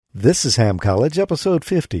This is Ham College, episode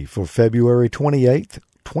 50 for February 28th,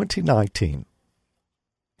 2019.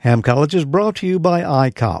 Ham College is brought to you by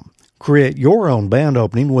ICOM. Create your own band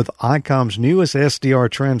opening with ICOM's newest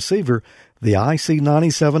SDR transceiver, the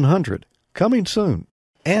IC9700, coming soon.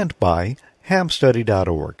 And by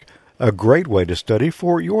hamstudy.org, a great way to study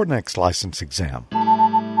for your next license exam.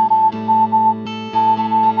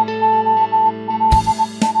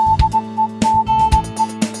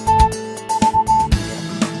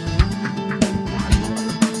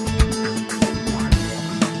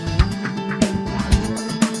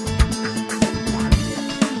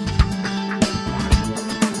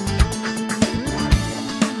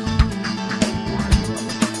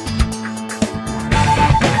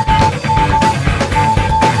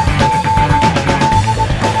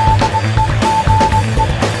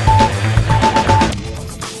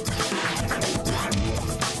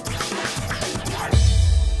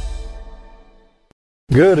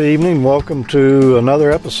 Good evening. Welcome to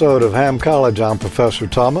another episode of Ham College. I'm Professor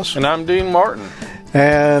Thomas. And I'm Dean Martin.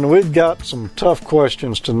 And we've got some tough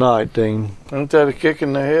questions tonight, Dean. Isn't that a kick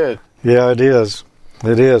in the head? Yeah, it is.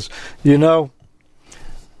 It is. You know,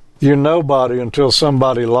 you're nobody until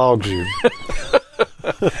somebody logs you. Yeah,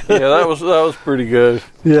 that was pretty good.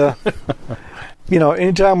 Yeah. You know,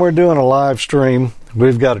 anytime we're doing a live stream,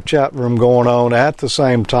 we've got a chat room going on at the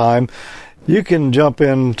same time. You can jump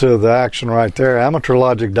into the action right there,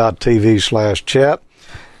 amateurlogic.tv/chat.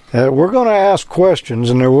 We're going to ask questions,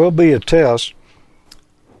 and there will be a test.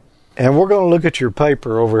 And we're going to look at your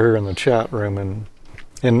paper over here in the chat room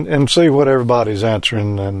and see what everybody's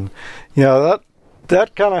answering. And, you know,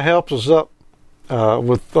 that kind of helps us up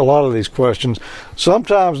with a lot of these questions.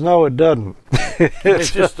 Sometimes, no, it doesn't.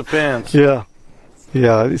 It just depends. Yeah.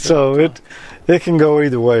 Yeah, so it can go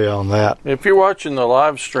either way on that. If you're watching the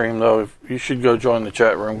live stream, though, you should go join the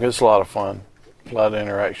chat room. It's a lot of fun. A lot of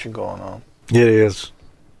interaction going on. It is.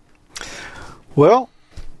 Well,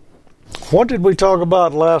 what did we talk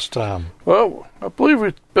about last time? Well, I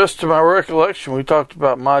believe, best to my recollection, we talked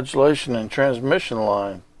about modulation and transmission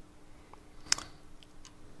line.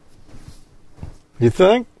 You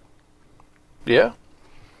think? Yeah.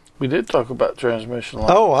 We did talk about transmission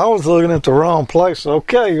line. Oh, I was looking at the wrong place.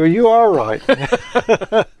 Okay, well, you are right.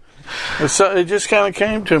 It just kind of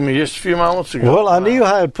came to me just a few moments ago. Well, I knew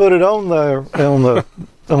I had put it on there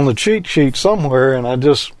on the cheat sheet somewhere, and I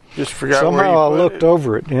just forgot. Somehow I looked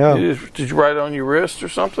over it. Yeah. Did you write it on your wrist or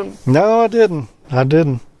something? No, I didn't.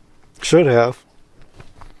 Should have.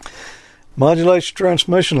 Modulation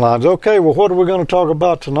transmission lines. Okay, well, what are we going to talk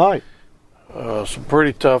about tonight? Some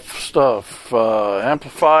pretty tough stuff.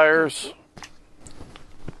 Amplifiers.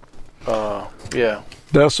 Yeah.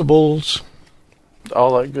 Decibels.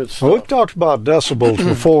 All that good stuff. Well, we've talked about decibels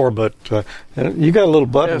before, but you got a little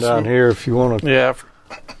button down here if you want to. Yeah.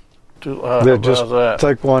 Just that?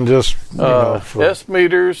 Take one just, for S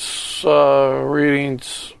meters,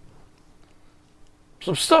 readings.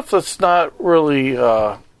 Some stuff that's not really,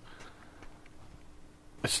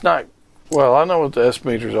 it's not. Well, I know what the S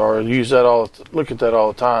meters are. I use that look at that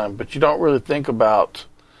all the time, but you don't really think about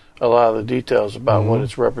a lot of the details about what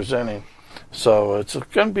it's representing. So it's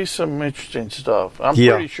going to be some interesting stuff. I'm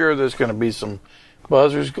pretty sure there's going to be some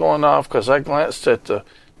buzzers going off because I glanced at the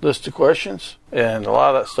list of questions, and a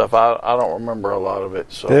lot of that stuff, I don't remember a lot of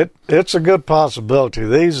it. So it's a good possibility.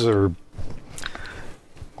 These are,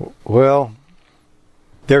 well,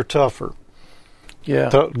 they're tougher. Yeah.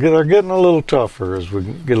 They're getting a little tougher as we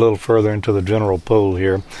get a little further into the general pool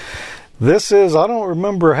here. This is, I don't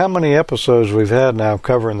remember how many episodes we've had now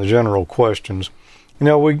covering the general questions. You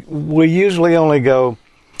know, we usually only go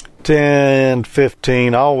 10,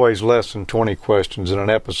 15, always less than 20 questions in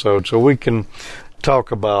an episode, so we can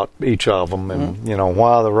talk about each of them and, you know,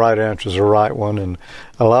 why the right answer is the right one, and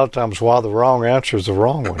a lot of times why the wrong answer is the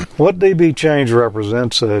wrong one. What dB change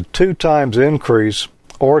represents a 2 times increase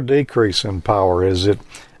or decrease in power? Is it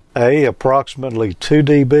A, approximately 2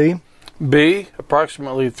 dB? B,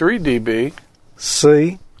 approximately 3 dB?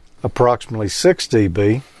 C, approximately 6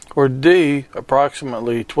 dB? Or D,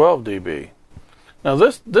 approximately 12 dB? Now,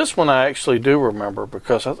 this one I actually do remember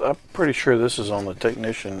because I'm pretty sure this is on the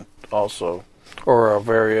Technician also, or a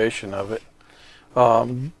variation of it.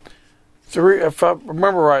 If I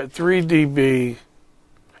remember right, 3 dB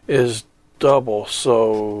is double,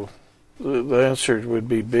 so the answer would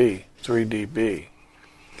be B, 3 dB.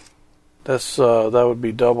 That would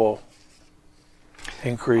be double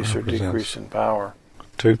increase or decrease in power.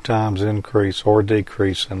 2 times increase or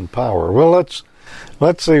decrease in power. Well, let's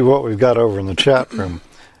see what we've got over in the chat room.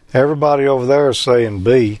 Everybody over there is saying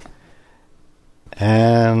B,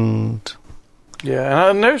 and Yeah,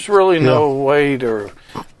 and there's really no way that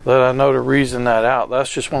I know to reason that out.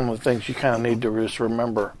 That's just one of the things you kind of need to just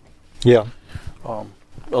remember. Yeah. A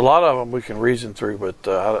lot of them we can reason through, but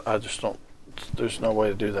I just don't. There's no way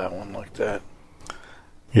to do that one like that.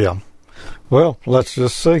 Yeah. Well, let's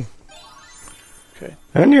just see. Okay.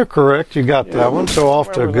 And you're correct. You got that one, so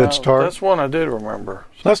off to a good start. That's one I did remember.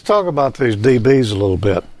 Let's talk about these dBs a little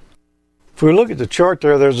bit. If we look at the chart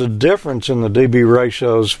there, there's a difference in the dB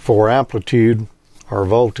ratios for amplitude or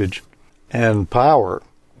voltage and power.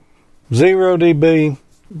 0 dB,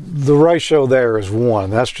 the ratio there is 1.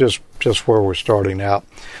 That's just where we're starting out.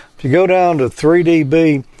 If you go down to 3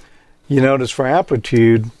 dB, you notice for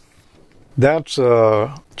amplitude, that's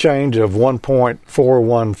a change of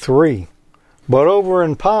 1.413. But over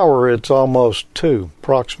in power, it's almost 2,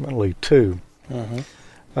 approximately 2. 6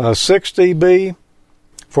 dB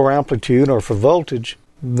for amplitude or for voltage,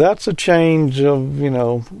 that's a change of,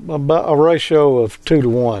 about a ratio of 2 to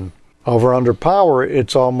 1. Over under power,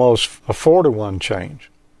 it's almost a 4 to 1 change,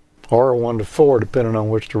 or a 1 to 4, depending on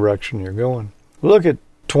which direction you're going. Look at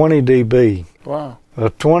 20 dB. Wow. A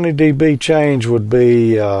 20 dB change would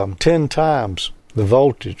be 10 times the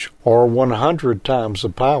voltage, or 100 times the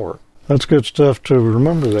power. That's good stuff to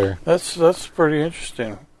remember there. That's pretty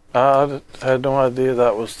interesting. I had no idea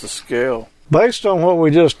that was the scale. Based on what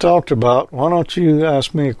we just talked about, why don't you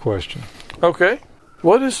ask me a question? Okay.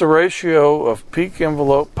 What is the ratio of peak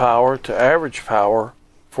envelope power to average power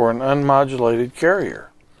for an unmodulated carrier?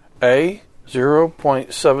 A,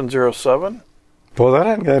 0.707. Well, that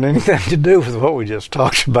hasn't got anything to do with what we just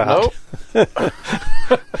talked about. Nope.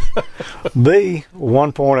 B,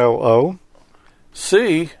 1.00.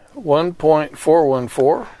 C,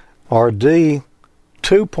 1.414. Or D,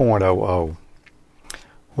 2.00.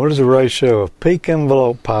 What is the ratio of peak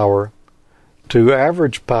envelope power to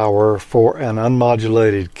average power for an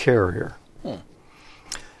unmodulated carrier?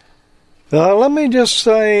 Now, let me just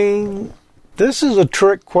say, this is a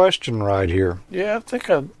trick question right here. Yeah,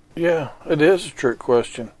 it is a trick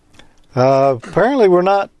question. Apparently we're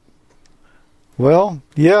not, well,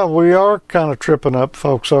 yeah, we are kind of tripping up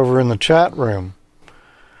folks over in the chat room.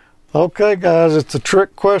 Okay, guys, it's a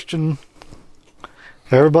trick question.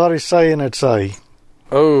 Everybody's saying it's A.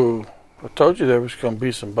 Oh, I told you there was going to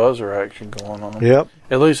be some buzzer action going on. Yep.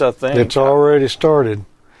 At least I think. It's already started.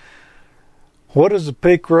 What is the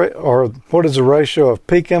what is the ratio of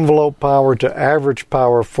peak envelope power to average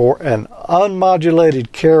power for an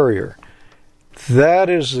unmodulated carrier? That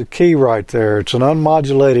is the key right there. It's an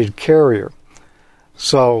unmodulated carrier.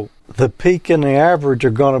 So the peak and the average are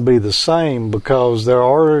going to be the same because there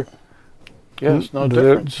are Yes, no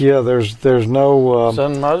difference. There's no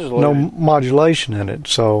no modulation in it,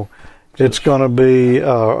 so it's going to be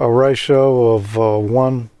a ratio of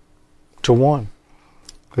 1 to 1.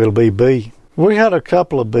 It'll be B. We had a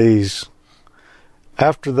couple of B's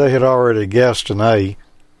after they had already guessed an A,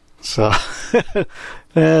 so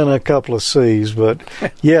and a couple of C's. But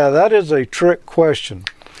yeah, that is a trick question.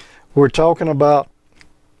 We're talking about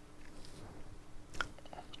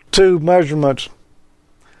two measurements,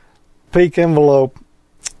 peak envelope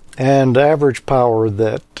and average power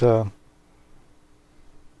that,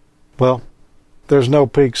 there's no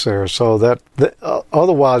peaks there, so that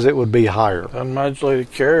otherwise it would be higher.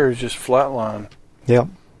 Unmodulated carrier is just flatline. Yep.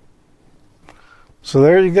 So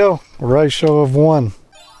there you go, a ratio of 1.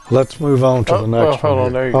 Let's move on to the next one. Hold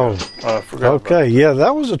on, there you go. I forgot. Okay, yeah,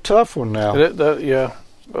 that was a tough one now.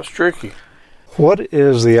 That's tricky. What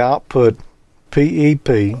is the output PEP?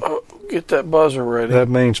 Get that buzzer ready. That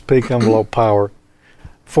means peak envelope power.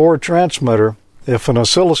 For a transmitter, if an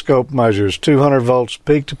oscilloscope measures 200 volts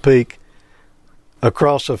peak to peak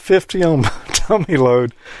across a 50 ohm dummy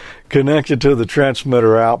load connected to the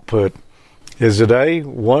transmitter output, is it A,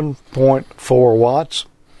 1.4 watts?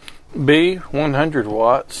 B, 100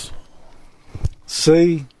 watts.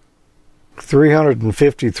 C,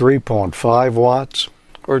 353.5 watts?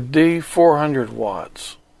 Or D, 400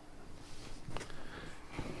 watts.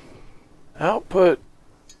 Output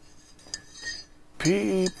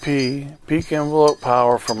PEP, peak envelope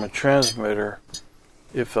power from a transmitter,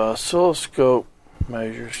 if the oscilloscope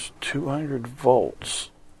measures 200 volts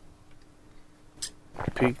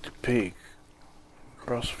peak to peak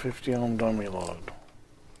across 50 ohm dummy load.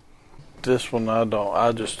 This one I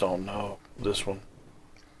just don't know. This one.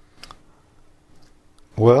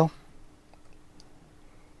 Well,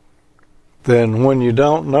 then when you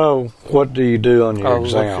don't know, what do you do on your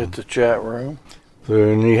exam? Look at the chat room.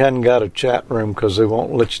 And you hadn't got a chat room because they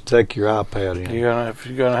won't let you take your iPad in. You're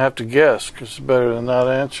gonna have to guess because it's better than not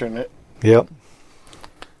answering it. Yep.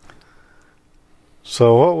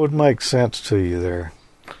 So what would make sense to you there?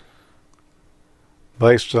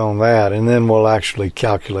 based on that, and then we'll actually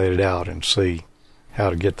calculate it out and see how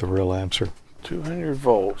to get the real answer. 200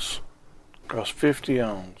 volts across 50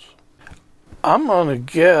 ohms. I'm going to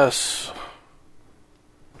guess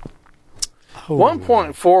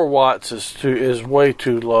 1.4 watts is way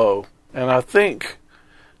too low. And I think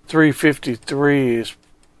 353 is,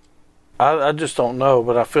 I just don't know,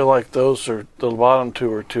 but I feel like those are, the bottom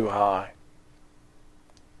two are too high.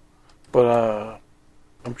 But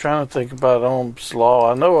I'm trying to think about Ohm's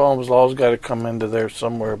law. I know Ohm's law's got to come into there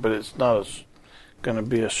somewhere, but it's not going to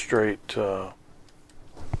be a straight...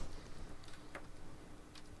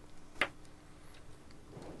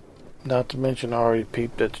 Not to mention I already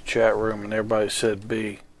peeped at the chat room and everybody said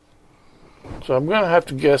B. So I'm going to have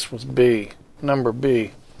to guess with B. Number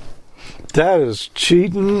B. That is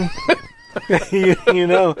cheating. you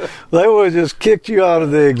know, they would have just kicked you out of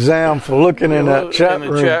the exam for looking in that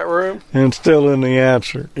chat room and still in the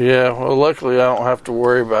answer. Yeah, well, luckily I don't have to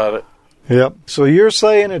worry about it. Yep. So you're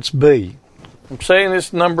saying it's B. I'm saying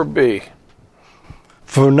it's number B.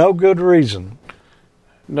 For no good reason.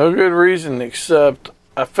 No good reason except...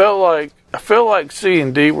 I felt like C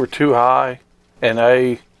and D were too high, and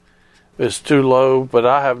A is too low. But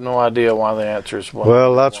I have no idea why the answer is one.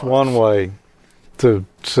 Well, that's one way to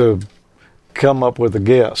come up with a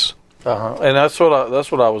guess. And that's what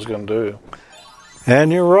I was going to do.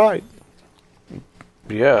 And you're right.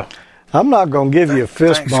 Yeah. I'm not going to give you a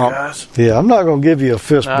fist bump. Guys. Yeah, I'm not going to give you a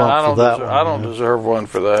fist bump for that one. I don't deserve one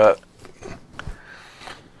for that.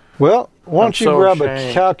 Well, why don't you grab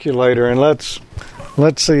a calculator and let's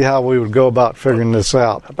see how we would go about figuring this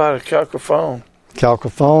out. How about a calcophone?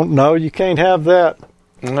 Calcophone? No, you can't have that.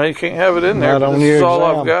 No, you can't have it in there. Not on this your is all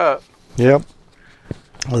exam. I've got. Yep.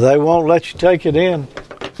 They won't let you take it in.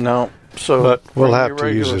 No. So but we'll have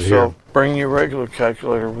to use it here. So bring your regular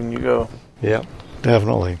calculator when you go. Yep,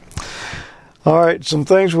 definitely. All right, some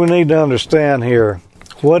things we need to understand here.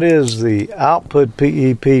 What is the output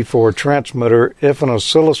PEP for a transmitter if an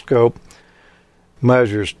oscilloscope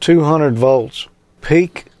measures 200 volts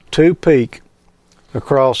peak to peak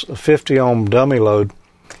across a 50 ohm dummy load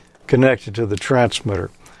connected to the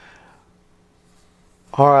transmitter?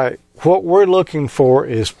 All right, what we're looking for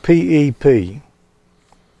is PEP,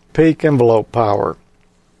 peak envelope power.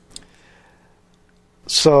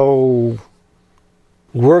 So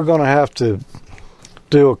we're going to have to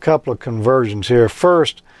do a couple of conversions here.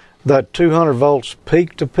 First, that 200 volts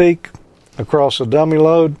peak to peak across a dummy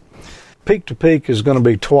load, peak to peak is going to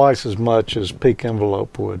be twice as much as peak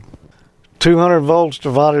envelope would. 200 volts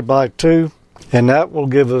divided by 2, and that will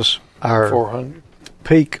give us our 400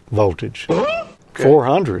 peak voltage. Okay.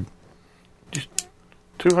 400.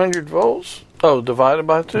 200 volts? Oh, divided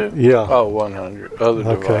by 2? Yeah. Oh, 100. Other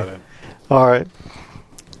divided. All right.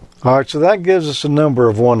 All right, so that gives us a number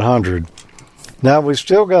of 100. Now, we've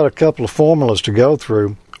still got a couple of formulas to go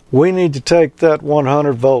through. We need to take that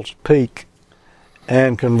 100 volts peak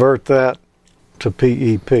and convert that to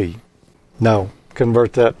PEP. No,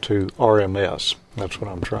 convert that to RMS. That's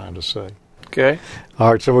what I'm trying to say. Okay.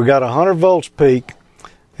 All right, so we've got 100 volts peak,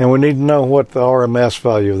 and we need to know what the RMS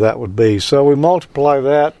value of that would be. So we multiply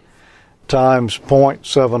that times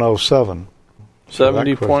 0.707.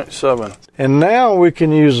 70.7. And now we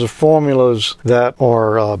can use the formulas that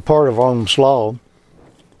are part of Ohm's law.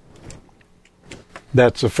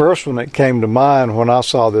 That's the first one that came to mind when I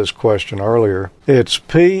saw this question earlier. It's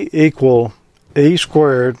P equal E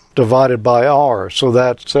squared divided by R. So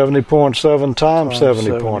that's 70.7 times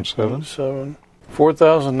 70.7.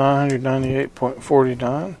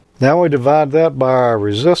 4,998.49. Now we divide that by our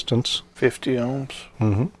resistance. 50 ohms.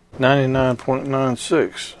 Mm-hmm.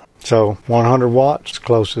 99.96. So 100 watts,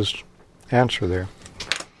 closest answer there.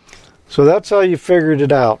 So that's how you figured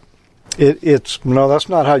it out. It's no, that's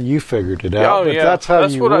not how you figured it out. Oh, but yeah. That's how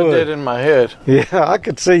that's you what would. I did in my head. Yeah, I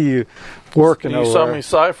could see you working over You saw there. me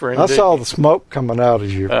ciphering. I saw the smoke coming out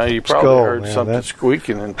of your You probably skull, heard something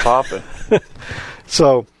squeaking and popping.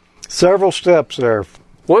 So, several steps there.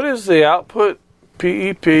 What is the output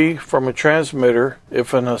PEP from a transmitter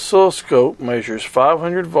if an oscilloscope measures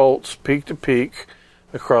 500 volts peak to peak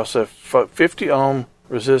across a 50 ohm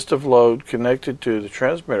resistive load connected to the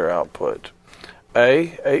transmitter output?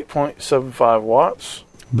 A, 8.75 watts.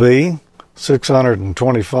 B,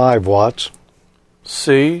 625 watts.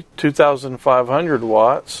 C, 2,500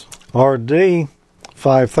 watts. Or D,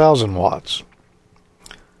 5,000 watts.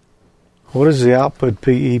 What is the output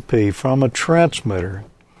PEP from a transmitter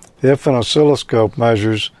if an oscilloscope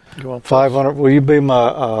measures 500? Will you be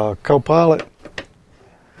my co-pilot?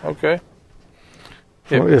 Okay.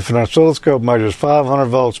 Yep. If an oscilloscope measures 500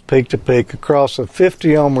 volts peak to peak across a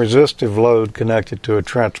 50 ohm resistive load connected to a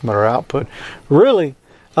transmitter output. Really,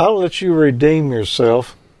 I'll let you redeem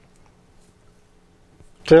yourself.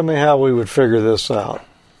 Tell me how we would figure this out.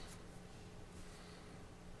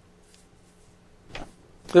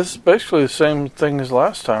 This is basically the same thing as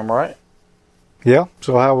last time, right? Yeah,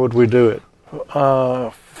 so how would we do it?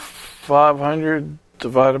 500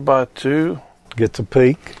 divided by 2 Get the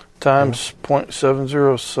peak times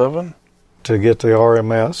 0.707. to get the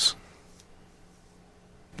RMS.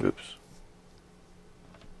 Oops.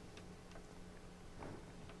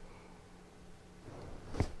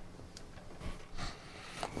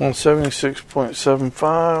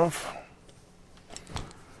 $176.75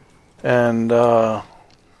 and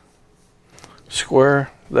square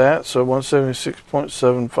that, so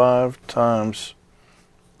 176.75 times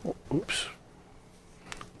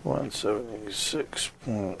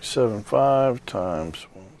 176.75 times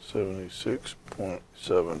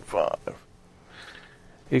 176.75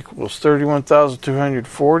 equals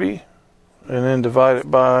 31,240, and then divide it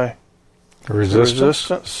by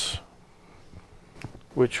resistance,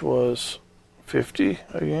 which was 50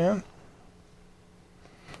 again.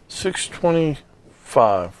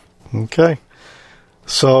 625. Okay.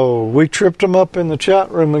 So we tripped them up in the chat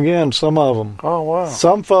room again, some of them. Oh, wow.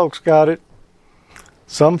 Some folks got it.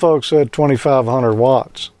 Some folks said 2,500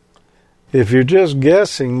 watts. If you're just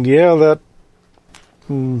guessing, yeah, that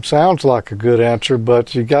sounds like a good answer,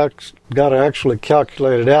 but you got to actually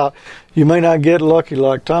calculate it out. You may not get lucky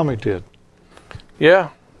like Tommy did. Yeah.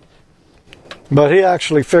 But he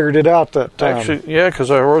actually figured it out that time. Actually, yeah,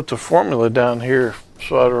 because I wrote the formula down here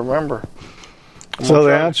so I remember. So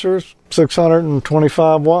the answer is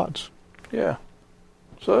 625 watts. Yeah.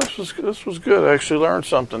 So this was good. I actually learned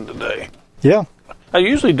something today. Yeah. I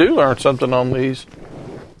usually do learn something on these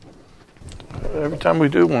every time we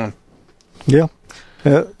do one. Yeah.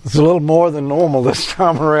 It's a little more than normal this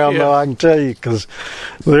time around, though, I can tell you, because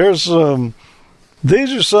there's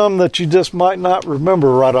these are some that you just might not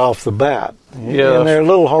remember right off the bat. Yeah. And they're a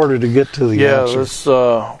little harder to get to the answer. This,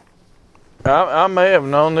 I may have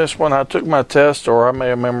known this when I took my test, or I may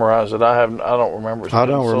have memorized it. I don't remember. I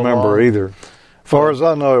don't remember either. As far as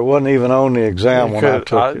I know, it wasn't even on the exam when I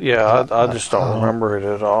took it. Yeah, I just don't remember it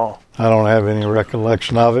at all. I don't have any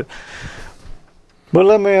recollection of it. But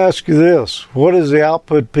let me ask you this. What is the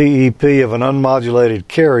output PEP of an unmodulated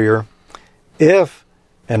carrier if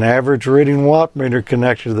an average reading watt meter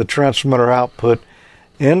connected to the transmitter output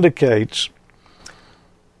indicates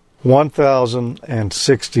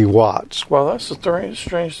 1,060 watts? Well, that's a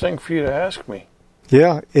strange thing for you to ask me.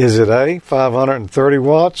 Yeah. Is it A, 530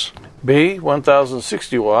 watts? B,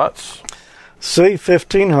 1,060 watts. C,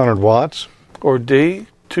 1,500 watts? Or D,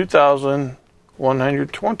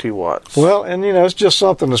 2,120 watts? Well, and it's just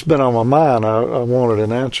something that's been on my mind I wanted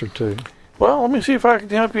an answer to. Well, let me see if I can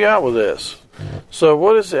help you out with this. So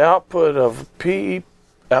what is the output of PEP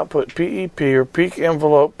or peak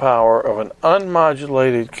envelope power of an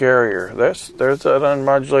unmodulated carrier? There's that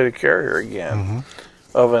unmodulated carrier again. Mm-hmm.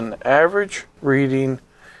 Of an average reading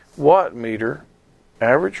watt meter,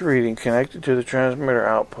 average reading connected to the transmitter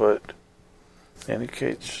output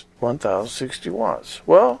indicates 1,060 watts.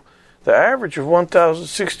 Well, the average of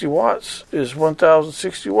 1,060 watts is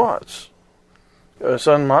 1,060 watts. It's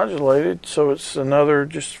unmodulated, so it's another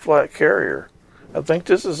just flat carrier. I think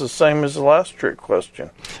this is the same as the last trick question.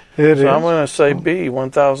 It is. I'm going to say B,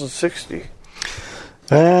 1,060.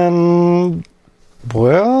 And,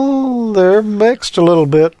 well, they're mixed a little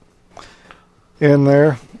bit in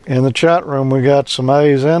there. In the chat room, we got some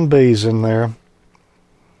A's and B's in there.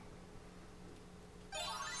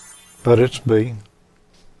 But it's B.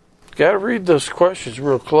 Got to read those questions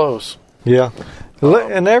real close. Yeah.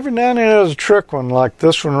 And every now and then there's a trick one, like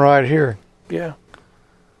this one right here. Yeah.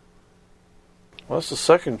 Well, that's the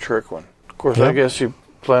second trick one. Of course, I guess you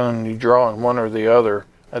plan on you drawing one or the other.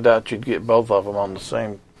 I doubt you'd get both of them on the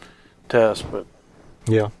same test, but...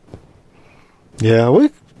 Yeah. Yeah, we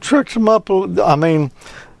tricked them up. I mean,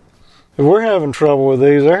 if we're having trouble with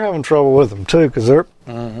these, they're having trouble with them, too, because they're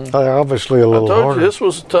obviously a little harder. I told you this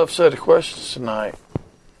was a tough set of questions tonight.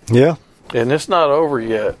 Yeah. And it's not over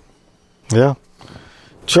yet. Yeah.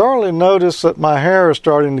 Charlie noticed that my hair is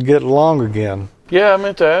starting to get long again. Yeah, I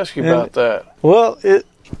meant to ask you about that. Well, it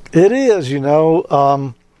is,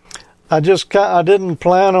 I didn't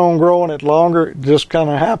plan on growing it longer. It just kind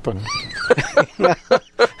of happened.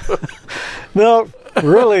 No,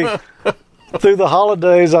 really, through the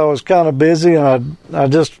holidays, I was kind of busy, and I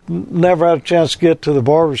just never had a chance to get to the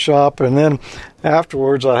barbershop. And then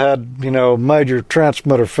afterwards, I had, major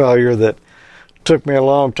transmitter failure that took me a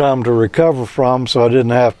long time to recover from, so I didn't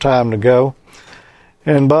have time to go.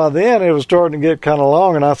 And by then, it was starting to get kind of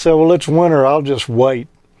long, and I said, well, it's winter. I'll just wait,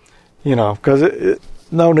 because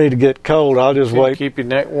no need to get cold. I'll just wait. Keep your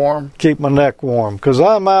neck warm? Keep my neck warm, because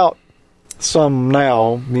I'm out some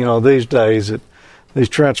now, these days at these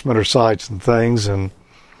transmitter sites and things. And,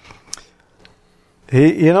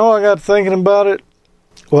 I got thinking about it.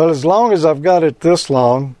 Well, as long as I've got it this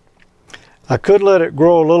long, I could let it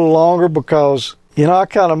grow a little longer because, I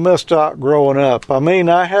kind of missed out growing up. I mean,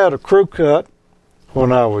 I had a crew cut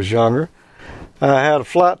when I was younger. I had a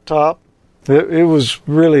flat top. It was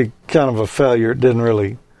really kind of a failure. It didn't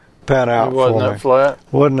really pan out for me. Wasn't that flat?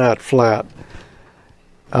 Wasn't that flat.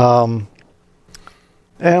 And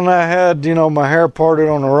I had, my hair parted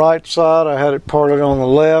on the right side. I had it parted on the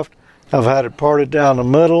left. I've had it parted down the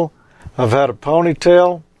middle. I've had a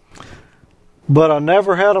ponytail. But I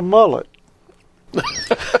never had a mullet.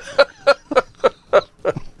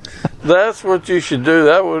 That's what you should do.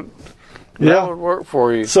 That would work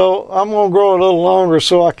for you. So I'm going to grow a little longer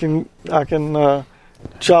so I can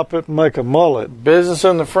chop it and make a mullet. Business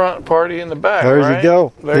in the front, party in the back. There right? you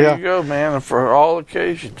go. There you go, man. For all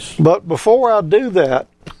occasions. But before I do that,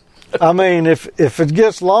 I mean, if it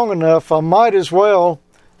gets long enough, I might as well.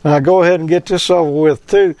 And I go ahead and get this over with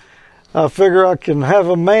too. I figure I can have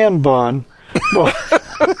a man bun.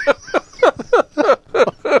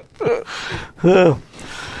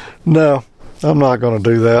 No, I'm not going to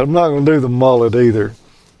do that. I'm not going to do the mullet either.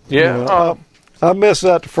 Yeah. I missed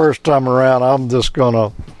that the first time around. I'm just going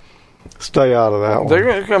to stay out of that one. They're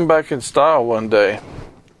going to come back in style one day.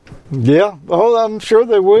 Yeah. Oh, I'm sure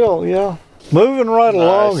they will. Yeah. Moving right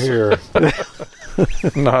along here.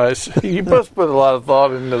 Nice. You must put a lot of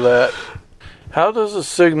thought into that. How does a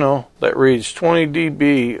signal that reads 20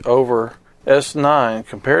 dB over S9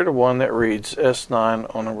 compare to one that reads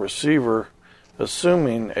S9 on a receiver,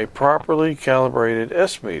 assuming a properly calibrated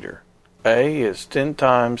S meter? A is 10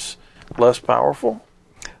 times less powerful.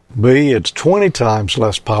 B, it's 20 times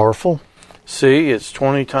less powerful. C, it's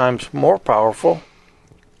 20 times more powerful.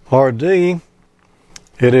 Or D,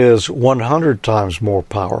 it is 100 times more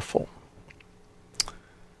powerful.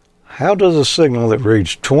 How does a signal that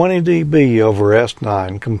reads 20 dB over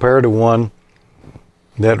S9 compare to one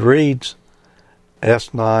that reads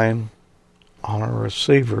S9 on a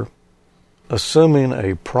receiver, assuming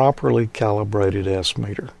a properly calibrated S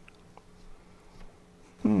meter?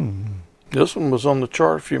 This one was on the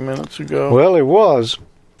chart a few minutes ago. Well, it was.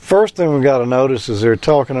 First thing we got to notice is they're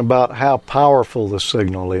talking about how powerful the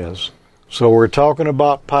signal is. So we're talking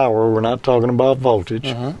about power. We're not talking about voltage.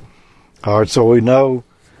 Mm-hmm. All right, so we know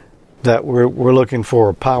that we're looking for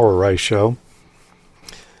a power ratio.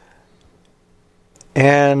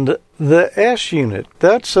 And the S unit,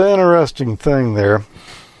 that's an interesting thing there.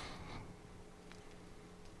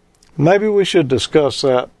 Maybe we should discuss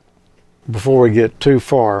that before we get too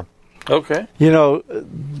far. Okay.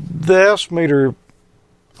 The S meter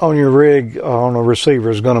on your rig, on a receiver,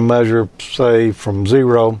 is going to measure, say, from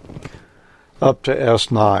 0 up to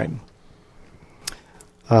S9.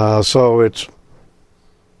 So it's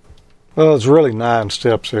really 9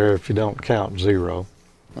 steps there if you don't count 0.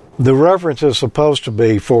 The reference is supposed to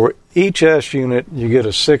be for each S unit, you get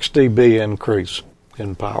a 6 dB increase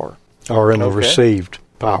in power, or in the received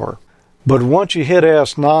power. But once you hit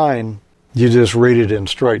S9, you just read it in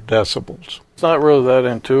straight decibels. It's not really that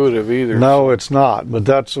intuitive either. No, it's not, but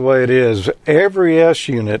that's the way it is. Every S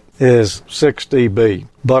unit is 6 dB,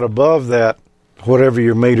 but above that, whatever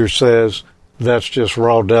your meter says, that's just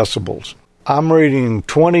raw decibels. I'm reading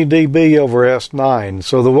 20 dB over S9,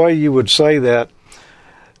 so the way you would say that,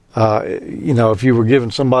 if you were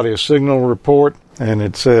giving somebody a signal report and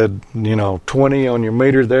it said, 20 on your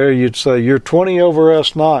meter there, you'd say you're 20 over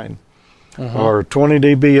S9 or 20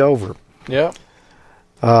 dB over. Yeah.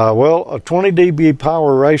 Well, a 20 dB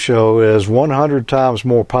power ratio is 100 times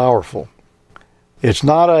more powerful. It's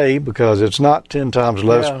not A because it's not 10 times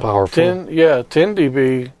less powerful. 10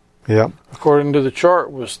 dB. Yep. According to the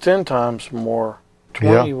chart, was 10 times more.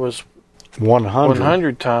 20 was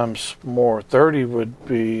 100 times more. 30 would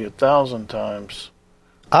be 1,000 times.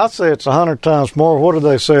 I'd say it's 100 times more. What are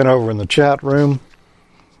they saying over in the chat room?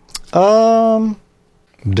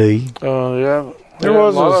 D. Yeah. There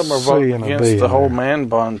was a lot of them a are C voting and a against B the in whole there. man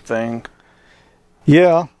bun thing.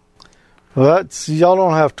 Yeah. Well, y'all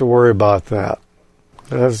don't have to worry about that.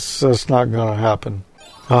 That's not going to happen.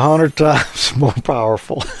 100 times more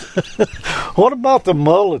powerful. What about the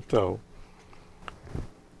mullet, though?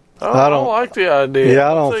 I don't like the idea.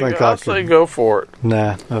 Yeah, I don't think I I'd say go for it.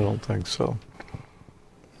 Nah, I don't think so.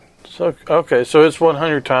 So it's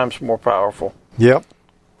 100 times more powerful. Yep.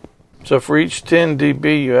 So for each 10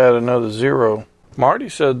 dB, you add another 0. Marty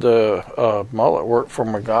said the mullet worked for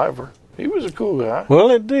MacGyver. He was a cool guy.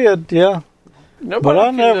 Well, it did, yeah. Nobody but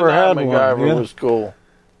I never had MacGyver one. Yeah. was cool.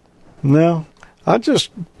 No. I just,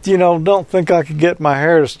 don't think I could get my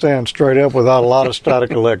hair to stand straight up without a lot of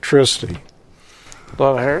static electricity. A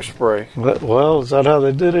lot of hairspray. Well, is that how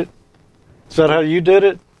they did it? Is that how you did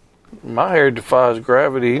it? My hair defies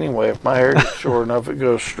gravity anyway. If my hair gets short enough, it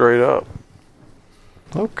goes straight up.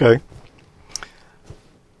 Okay.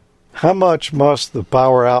 How much must the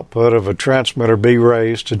power output of a transmitter be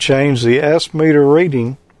raised to change the S meter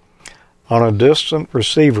reading on a distant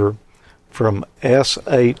receiver from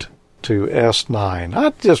S8 to S9? I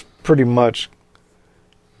just pretty much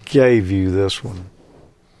gave you this one.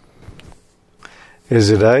 Is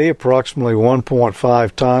it A, approximately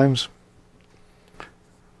 1.5 times?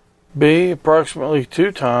 B, approximately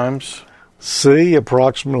 2 times. C,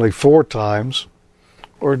 approximately 4 times.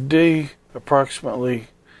 Or D, approximately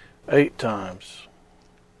 8 times.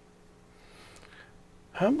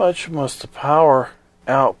 How much must the power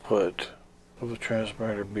output of a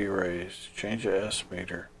transmitter be raised to change the S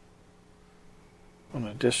meter on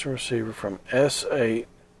a distant receiver from S8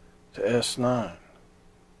 to S9?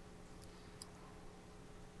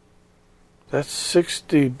 That's 6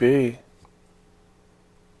 dB.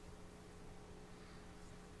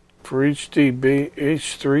 For each 3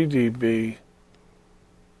 dB,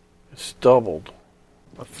 it's doubled.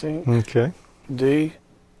 I think. Okay. D,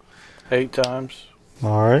 8 times.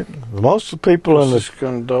 All right. Most of the people in It's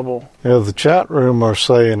going to double. The chat room are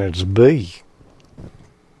saying it's B.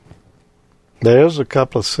 There's a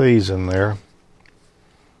couple of C's in there.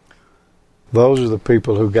 Those are the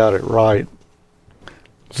people who got it right.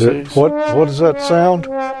 What does that sound?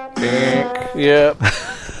 Yep.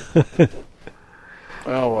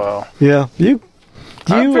 Oh, well. Yeah.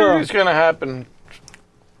 I figure it's going to happen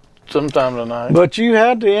sometime tonight. But you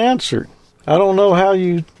had the answer. I don't know how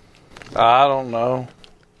you... I don't know.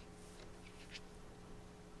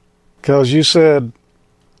 Because you said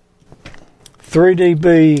 3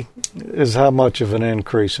 dB is how much of an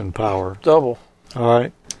increase in power? Double. All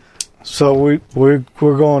right. So we're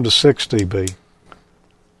going to 6 dB.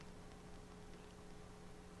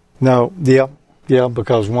 No, yeah,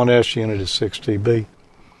 because 1 S unit is 6 dB.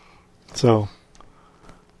 So.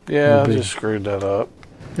 Yeah, I just screwed that up.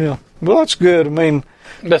 Yeah. Well, that's good. I mean.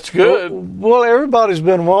 That's good. Well, everybody's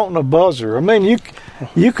been wanting a buzzer. I mean,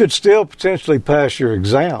 you could still potentially pass your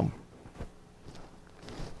exam.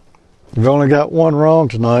 You've only got one wrong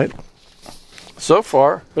tonight. So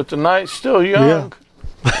far, but the night's still young.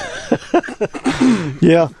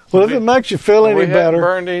 Yeah. Well, if it makes you feel any better. We haven't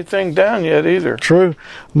burned anything down yet either. True.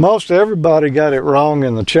 Most everybody got it wrong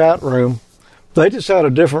in the chat room. They just had a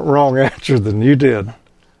different wrong answer than you did.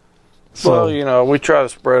 So, well, we try to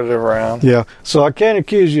spread it around. Yeah. So I can't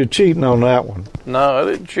accuse you of cheating on that one. No, I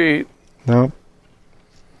didn't cheat. No.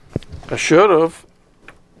 I should have.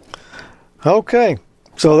 Okay.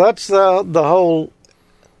 So that's the whole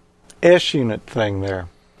S unit thing there.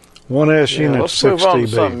 1 S unit, 6 let's move on dB. to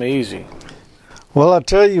something easy. Well, I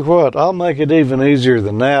tell you what, I'll make it even easier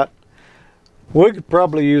than that. We could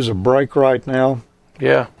probably use a break right now.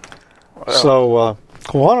 Yeah. Well. So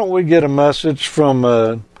why don't we get a message from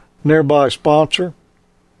a nearby sponsor,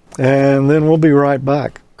 and then we'll be right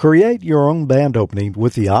back. Create your own band opening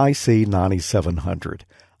with the IC9700.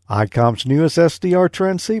 ICOM's newest SDR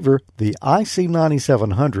transceiver, the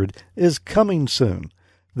IC9700, is coming soon.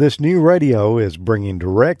 This new radio is bringing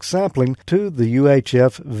direct sampling to the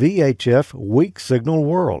UHF-VHF weak signal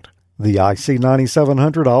world. The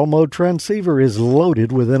IC9700 all-mode transceiver is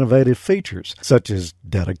loaded with innovative features, such as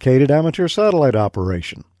dedicated amateur satellite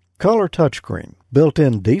operation, color touchscreen,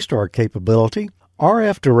 built-in D-Star capability,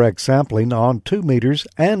 RF direct sampling on 2 meters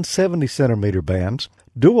and 70 centimeter bands,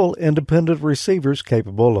 dual independent receivers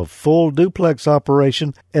capable of full duplex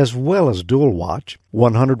operation as well as dual watch,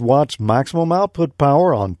 100 watts maximum output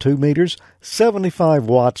power on 2 meters, 75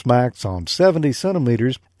 watts max on 70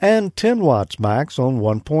 centimeters, and 10 watts max on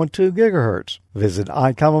 1.2 gigahertz. Visit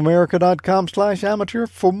icomamerica.com/amateur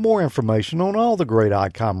for more information on all the great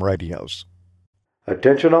ICOM radios.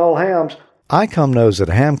 Attention all hams. ICOM knows that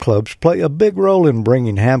ham clubs play a big role in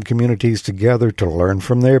bringing ham communities together to learn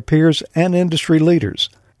from their peers and industry leaders.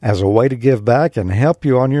 As a way to give back and help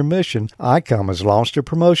you on your mission, ICOM has launched a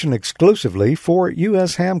promotion exclusively for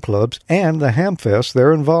U.S. ham clubs and the ham fest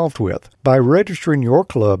they're involved with. By registering your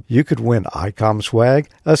club, you could win ICOM swag,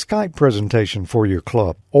 a Skype presentation for your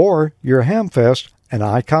club, or your ham fest, an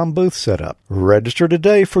ICOM booth setup. Register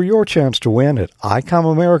today for your chance to win at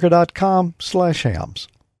icomamerica.com/hams.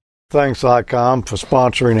 Thanks, ICOM, for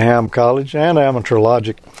sponsoring Ham College and Amateur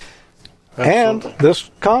Logic. And this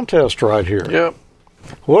contest right here. Yep.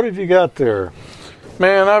 What have you got there?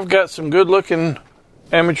 Man, I've got some good-looking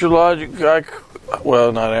Amateur Logic,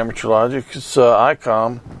 well, not Amateur Logic, it's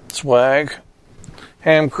ICOM swag,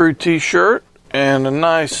 Ham Crew t-shirt, and a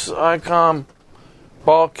nice ICOM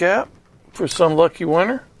ball cap for some lucky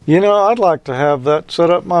winner. You know, I'd like to have that set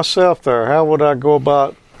up myself there. How would I go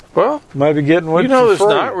about maybe getting one? There's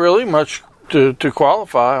not really much to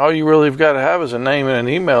qualify. All you really have got to have is a name and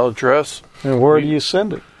an email address. And where do you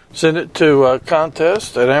send it? Send it to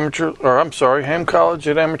contest at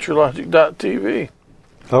hamcollege@amateurlogic.tv.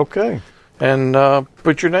 Okay. And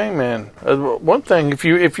put your name in. One thing, if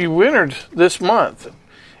you entered this month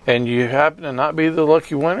and you happen to not be the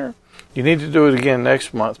lucky winner, you need to do it again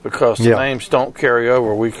next month because the names don't carry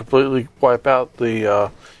over. We completely wipe out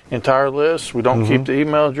the entire list. We don't keep the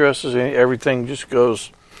email addresses. Everything just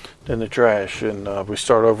goes in the trash, and we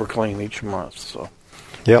start over clean each month. So,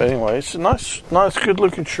 anyway, it's a nice,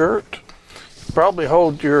 good-looking shirt. Probably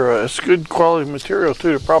hold your. It's good quality material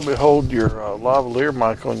too. To probably hold your lavalier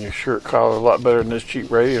mic on your shirt collar a lot better than this cheap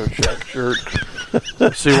Radio Shack shirt.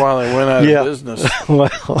 See why they went out of business.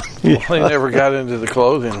 Well, they never got into the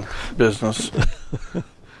clothing business.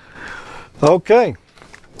 Okay.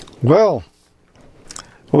 Well,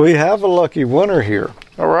 we have a lucky winner here.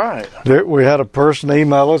 All right. We had a person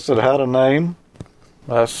email us that had a name.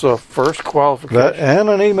 That's the first qualification. And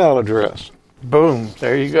an email address. Boom.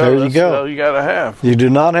 There you go. That's all you got to have. You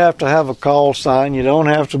do not have to have a call sign. You don't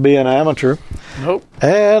have to be an amateur. Nope.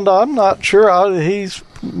 And I'm not sure. He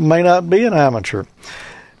may not be an amateur.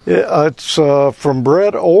 It's from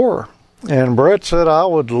Brett Orr. And Brett said, I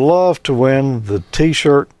would love to win the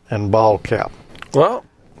T-shirt and ball cap. Well,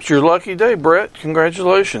 it's your lucky day, Brett.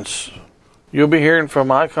 Congratulations. You'll be hearing from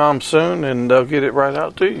ICOM soon, and they'll get it right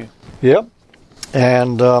out to you. Yep.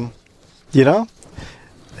 And, and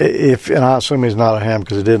I assume he's not a ham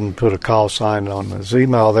because he didn't put a call sign on his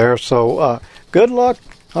email there. So good luck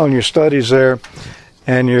on your studies there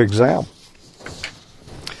and your exam.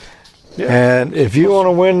 Yeah. And if you want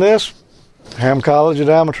to win this,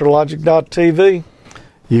 hamcollege@amateurlogic.tv,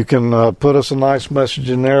 you can put us a nice message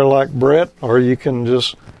in there like Brett, or you can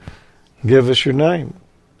just give us your name.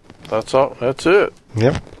 That's all. That's it.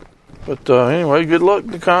 Yep. But anyway, good luck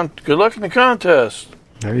in the contest.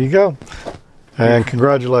 There you go. And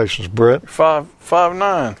congratulations, Brett.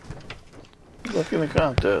 5'9". Look in the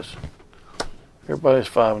contest. Everybody's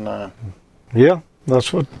 5'9". Yeah,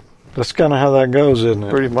 that's kind of how that goes, isn't it?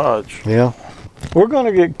 Pretty much. Yeah. We're going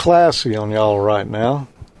to get classy on y'all right now.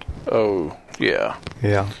 Oh, yeah.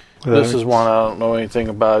 Yeah. This is one I don't know anything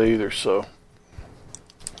about either, so.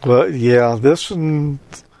 But yeah, this could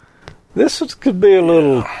be a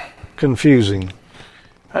little confusing.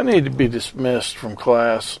 I need to be dismissed from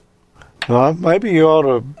class. Well, maybe you ought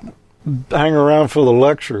to hang around for the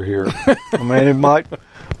lecture here. I mean, it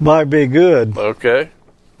might be good. Okay.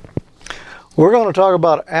 We're going to talk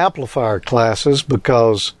about amplifier classes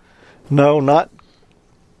because, no, not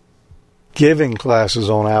giving classes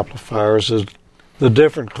on amplifiers is the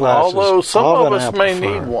different classes. Although some of us may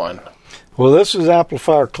need one. Well, this is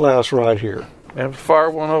amplifier class right here. Amplifier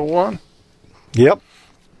 101? Yep.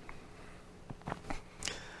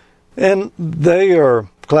 And they are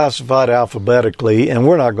classified alphabetically, and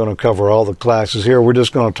we're not going to cover all the classes here. We're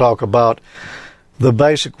just going to talk about the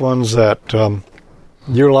basic ones that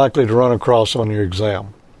you're likely to run across on your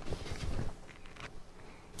exam.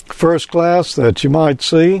 First class that you might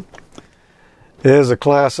see is a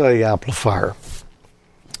Class A amplifier.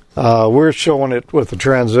 We're showing it with the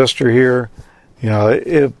transistor here. You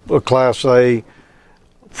know, a Class A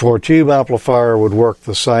for a tube amplifier would work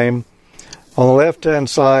the same. On the left-hand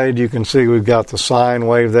side, you can see we've got the sine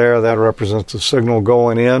wave there. That represents the signal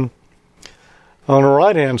going in. On the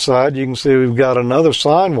right-hand side, you can see we've got another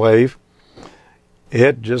sine wave.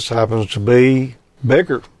 It just happens to be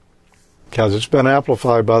bigger because it's been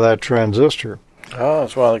amplified by that transistor. Oh,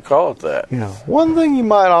 that's why they call it that. You know, one thing you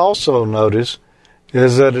might also notice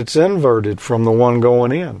is that it's inverted from the one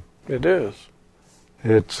going in. It is.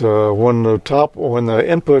 It's when the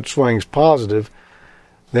input swings positive,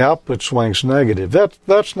 the output swings negative.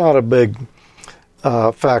 That's not a big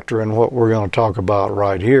factor in what we're going to talk about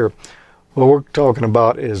right here. What we're talking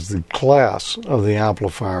about is the class of the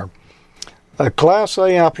amplifier. A Class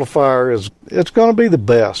A amplifier it's going to be the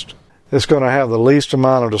best. It's going to have the least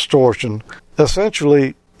amount of distortion.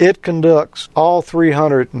 Essentially, it conducts all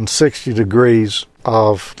 360 degrees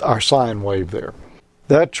of our sine wave there.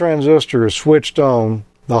 That transistor is switched on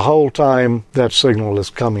the whole time that signal is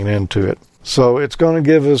coming into it. So it's going to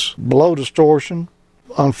give us low distortion.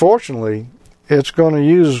 Unfortunately, it's going to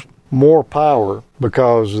use more power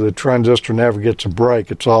because the transistor never gets a break,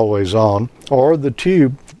 it's always on, or the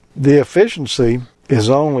tube, the efficiency is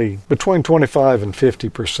only between 25 and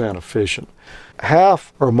 50% efficient.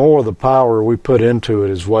 Half or more of the power we put into it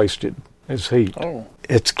is wasted as heat. Oh.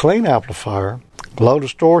 It's a clean amplifier, low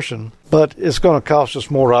distortion, but it's going to cost us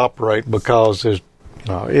more to operate because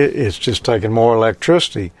it's just taking more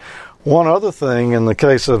electricity. One other thing, in the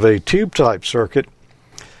case of a tube-type circuit,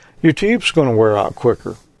 your tube's going to wear out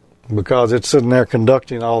quicker because it's sitting there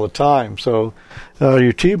conducting all the time. So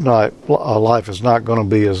your tube life is not going to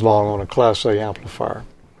be as long on a Class A amplifier.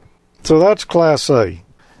 So that's Class A.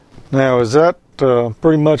 Now, is that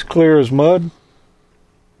pretty much clear as mud?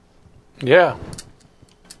 Yeah,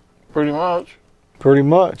 pretty much. Pretty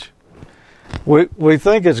much. We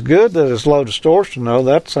think it's good that it's low distortion, though.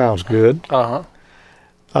 That sounds good. But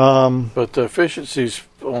the efficiency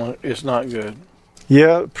is not good.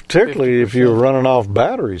 Yeah, particularly 50%. if you're running off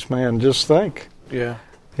batteries, man. Just think. Yeah.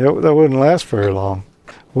 That wouldn't last very long.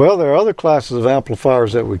 Well, there are other classes of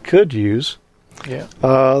amplifiers that we could use. Yeah.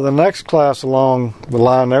 The next class along the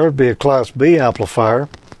line there would be a Class B amplifier.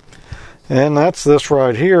 And that's this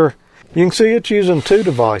right here. You can see it's using two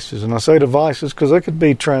devices. And I say devices because they could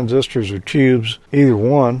be transistors or tubes, either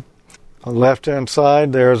one. On the left-hand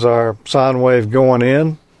side, there's our sine wave going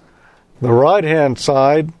in. The right-hand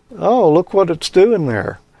side, oh, look what it's doing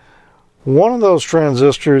there. One of those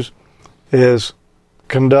transistors is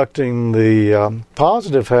conducting the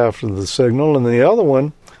positive half of the signal, and the other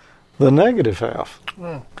one, the negative half.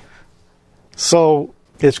 Mm. So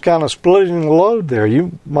it's kind of splitting the load there.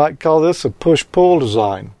 You might call this a push-pull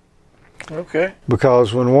design. Okay.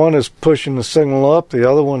 Because when one is pushing the signal up, the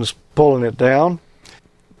other one is pulling it down.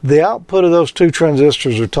 The output of those two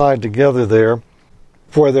transistors are tied together there.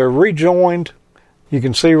 Where they're rejoined, you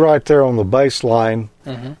can see right there on the baseline,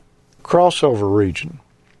 crossover region.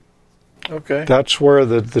 Okay. That's where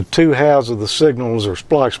the two halves of the signals are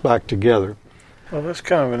spliced back together. Well, that's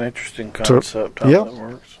kind of an interesting concept, how Yep. that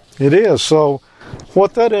works. It is. So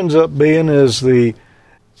what that ends up being is the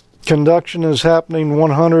conduction is happening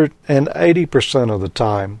 180% of the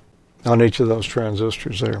time on each of those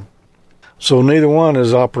transistors there. So neither one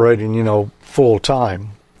is operating, full time.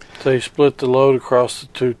 So you split the load across the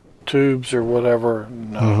two tubes or whatever.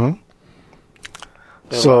 No.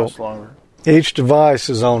 So last longer. Each device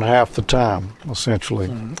is on half the time,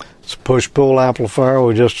 essentially. It's a push-pull amplifier.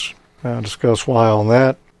 We just discussed why on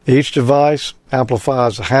that. Each device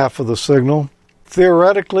amplifies half of the signal.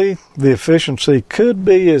 Theoretically, the efficiency could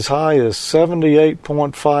be as high as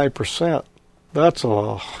 78.5%. That's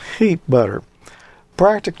a heap better.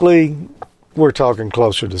 Practically, we're talking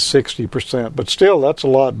closer to 60%, but still, that's a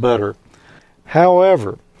lot better.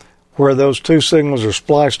 However, where those two signals are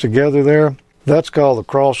spliced together there, that's called the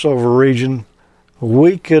crossover region.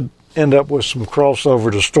 We could end up with some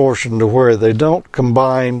crossover distortion to where they don't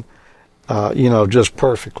combine, just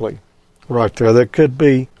perfectly. Right there. There could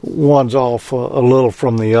be one's off a little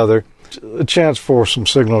from the other. A chance for some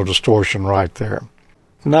signal distortion right there.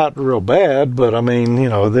 Not real bad, but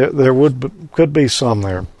there could be some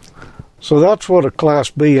there. So that's what a Class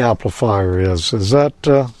B amplifier is. Does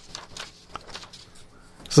that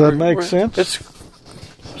make sense?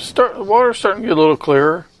 The water's starting to get a little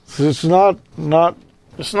clearer. It's not.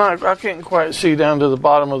 It's not. I can't quite see down to the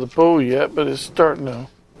bottom of the pool yet, but it's starting to.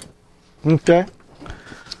 Okay.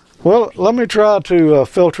 Well, let me try to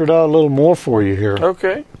filter it out a little more for you here.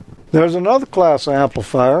 Okay. There's another class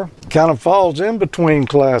amplifier, kind of falls in between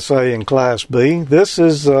Class A and Class B. This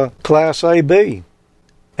is Class AB.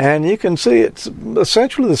 And you can see it's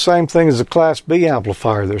essentially the same thing as a Class B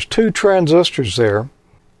amplifier. There's two transistors there,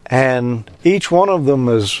 and each one of them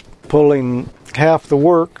is pulling half the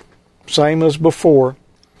work, same as before,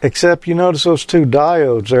 except you notice those two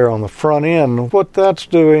diodes there on the front end. What that's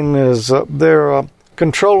doing is they're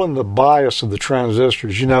controlling the bias of the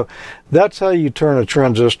transistors. That's how you turn a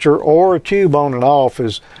transistor or a tube on and off,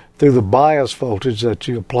 is through the bias voltage that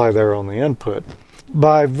you apply there on the input.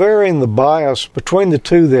 By varying the bias between the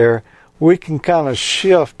two there, we can kind of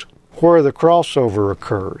shift where the crossover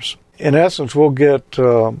occurs. In essence, we'll get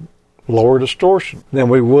lower distortion than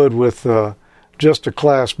we would with just a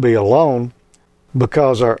Class B alone,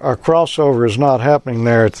 because our crossover is not happening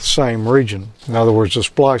there at the same region. In other words, the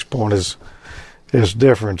splice point is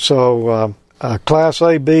different. So Class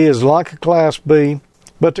AB is like a Class B,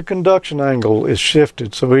 but the conduction angle is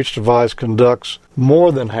shifted, so each device conducts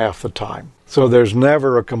more than half the time. So there's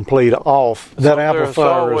never a complete off. That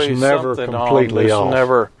amplifier is never completely off.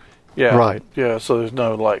 Never, yeah. Right. Yeah, so there's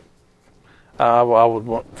no, I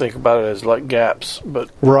would think about it as like gaps, but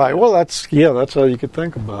Right. Well, that's how you could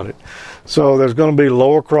think about it. So there's going to be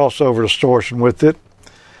lower crossover distortion with it.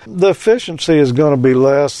 The efficiency is going to be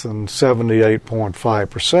less than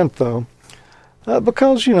 78.5%, though,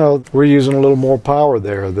 because we're using a little more power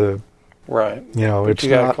there. right. It's You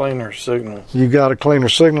got not a cleaner signal. you got a cleaner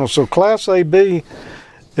signal. So Class AB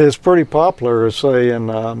is pretty popular, say in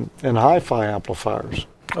hi-fi amplifiers.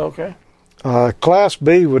 Okay. Class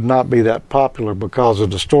B would not be that popular because of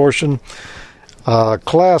distortion.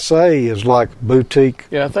 Class A is like boutique.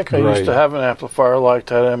 Yeah, I think I grade. used to have an amplifier like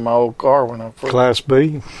that in my old car when I first. Class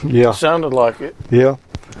B, yeah, Sounded like it. yeah.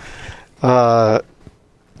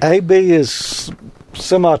 AB is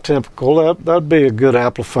semi-typical. That'd be a good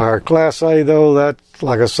amplifier. Class A, though, that's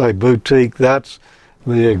like I say, boutique. That's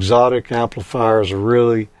the exotic amplifiers,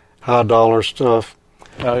 really high-dollar stuff.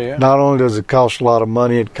 Oh yeah. Not only does it cost a lot of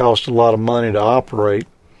money, it costs a lot of money to operate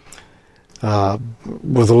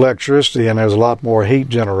with electricity, and there's a lot more heat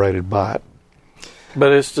generated by it.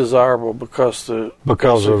 But it's desirable because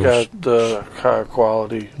Because it's of got the higher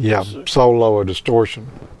quality. yeah, so lower distortion.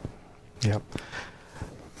 Yep.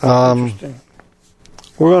 Interesting.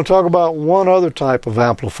 We're going to talk about one other type of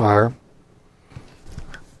amplifier,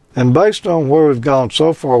 and based on where we've gone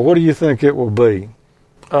so far, what do you think it will be?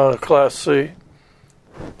 Class C.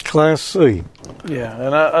 Class C. Yeah,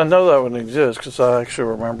 and I know that one exists because I actually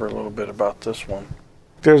remember a little bit about this one.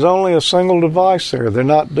 There's only a single device there. They're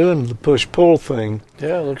not doing the push-pull thing.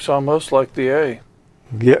 Yeah, it looks almost like the A.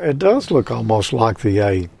 Yeah, it does look almost like the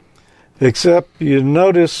A, except you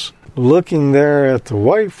notice looking there at the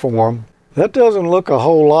waveform, that doesn't look a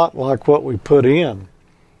whole lot like what we put in.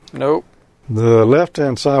 Nope. The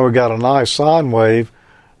left-hand side, we got a nice sine wave.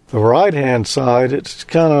 The right-hand side, it's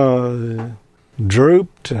kind of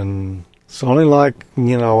drooped, and it's only like,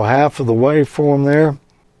 half of the waveform there.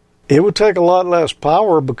 It would take a lot less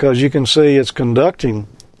power because you can see it's conducting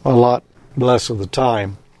a lot less of the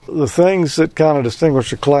time. The things that kind of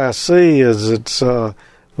distinguish the Class C is it's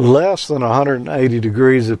less than 180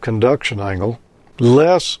 degrees of conduction angle,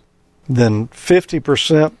 less than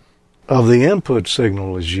 50% of the input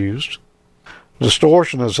signal is used.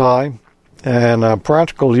 Distortion is high, and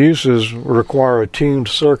practical uses require a tuned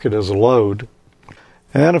circuit as a load.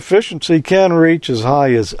 And efficiency can reach as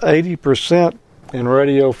high as 80% in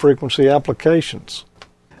radio frequency applications.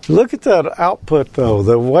 Look at that output, though,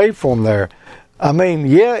 the waveform there. I mean,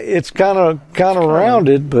 yeah, it's kind of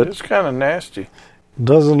rounded, but it's kind of nasty.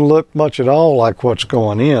 Doesn't look much at all like what's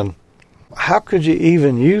going in. How could you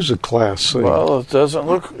even use a Class C? Well, it doesn't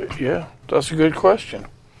look. Yeah, that's a good question.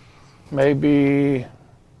 Maybe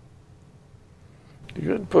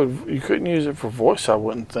you couldn't use it for voice. I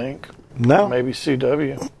wouldn't think. No. Maybe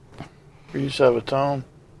CW. You just have a tone.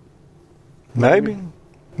 Maybe.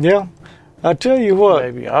 Yeah. I tell you what.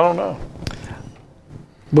 Maybe. I don't know.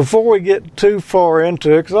 Before we get too far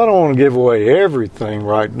into it, because I don't want to give away everything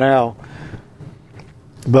right now,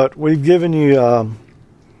 but we've given you a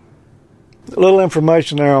little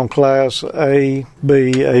information there on Class A,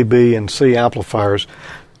 B, AB, and C amplifiers.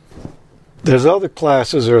 There's other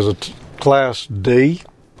classes. There's a Class D.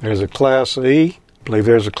 There's a Class E. I believe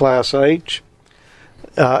there's a Class H,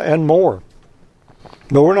 and more.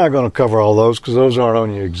 But we're not going to cover all those because those aren't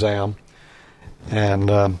on your exam.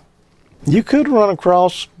 And you could run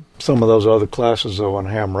across some of those other classes, though, on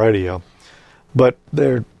ham radio. But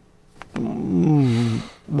they're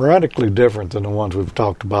radically different than the ones we've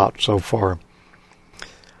talked about so far.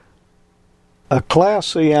 A Class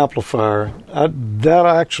C amplifier, that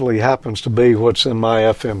actually happens to be what's in my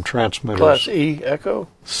FM transmitters. Class E, Echo?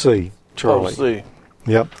 C, Charlie. Oh, C.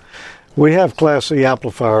 Yep. We have Class C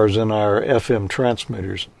amplifiers in our FM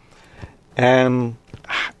transmitters. And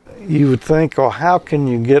you would think, how can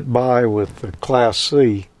you get by with the Class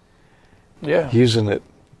C using it,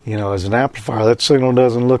 as an amplifier? That signal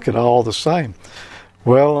doesn't look at all the same.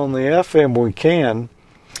 Well, on the FM we can,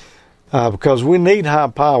 because we need high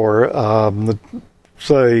power.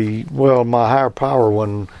 My higher power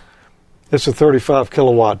one, it's a 35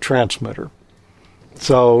 kilowatt transmitter.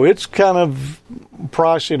 So it's kind of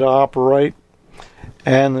pricey to operate,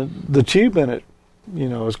 and the tube in it,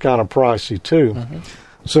 is kind of pricey too. Mm-hmm.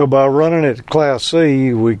 So by running it at Class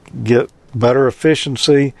C, we get better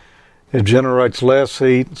efficiency. It generates less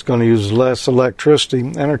heat. It's going to use less electricity,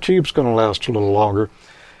 and our tube's going to last a little longer.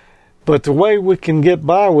 But the way we can get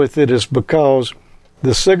by with it is because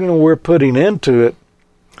the signal we're putting into it,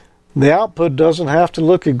 the output doesn't have to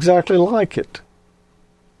look exactly like it.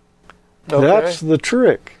 Okay. That's the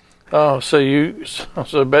trick. Oh,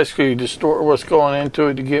 so basically you distort what's going into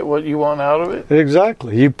it to get what you want out of it?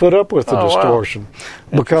 Exactly. You put up with the distortion.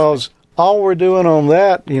 Wow. Because all we're doing on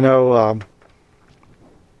that,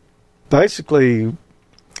 basically,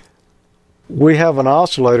 we have an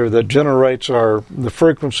oscillator that generates the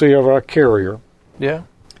frequency of our carrier. Yeah.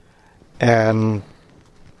 And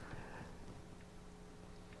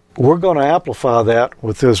we're going to amplify that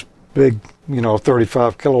with this big,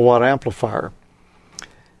 35 kilowatt amplifier.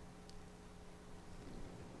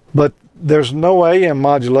 But there's no AM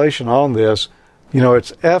modulation on this.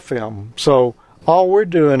 It's FM. So all we're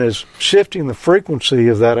doing is shifting the frequency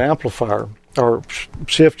of that amplifier, or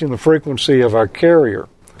shifting the frequency of our carrier.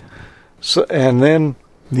 So, and then,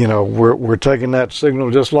 we're taking that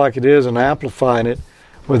signal just like it is and amplifying it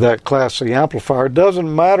with that Class C amplifier. It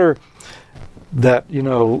doesn't matter that,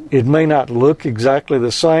 it may not look exactly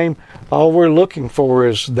the same. All we're looking for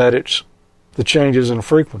is that it's the changes in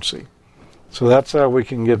frequency. So that's how we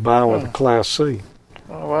can get by with the Class C.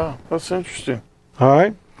 Oh, wow. That's interesting. All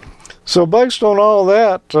right. So based on all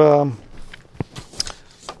that,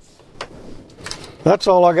 that's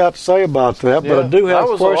all I got to say about that. But I do have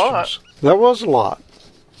questions. That was a lot.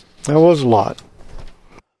 That was a lot.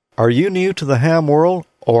 Are you new to the ham world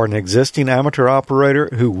or an existing amateur operator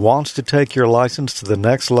who wants to take your license to the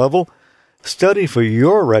next level? Study for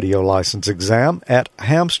your radio license exam at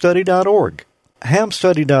hamstudy.org.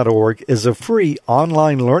 Hamstudy.org is a free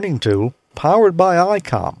online learning tool powered by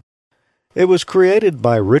ICOM. It was created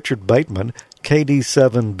by Richard Bateman,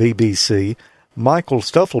 KD7BBC, Michael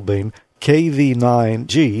Stufflebeam,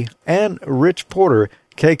 KV9G, and Rich Porter,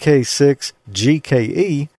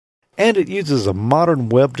 KK6GKE, and it uses a modern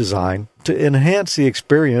web design to enhance the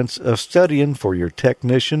experience of studying for your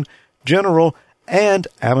technician, general, and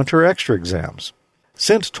amateur extra exams.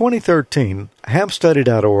 Since 2013,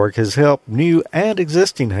 hamstudy.org has helped new and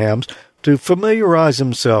existing hams to familiarize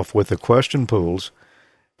themselves with the question pools,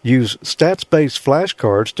 use stats-based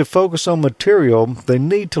flashcards to focus on material they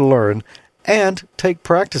need to learn, and take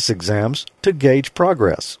practice exams to gauge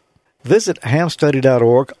progress. Visit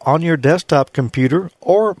hamstudy.org on your desktop computer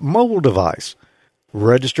or mobile device.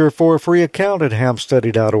 Register for a free account at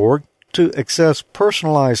hamstudy.org to access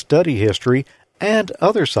personalized study history and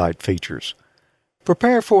other site features.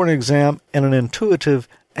 Prepare for an exam in an intuitive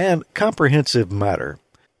and comprehensive manner.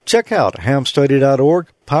 Check out hamstudy.org,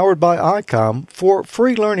 powered by ICOM, for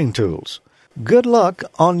free learning tools. Good luck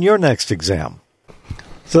on your next exam.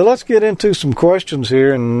 So let's get into some questions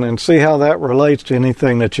here and see how that relates to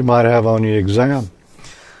anything that you might have on your exam.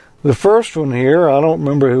 The first one here, I don't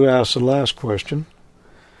remember who asked the last question.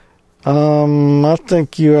 I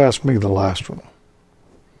think you asked me the last one.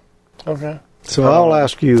 Okay. So I'll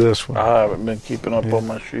ask you this one. I haven't been keeping up on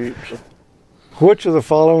my sheet. So. Which of the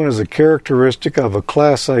following is a characteristic of a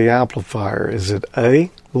Class A amplifier? Is it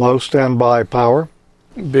A, low standby power?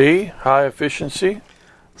 B, high efficiency?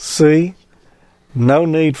 C, no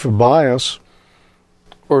need for bias?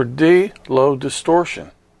 Or D, low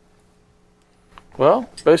distortion? Well,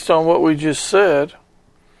 based on what we just said,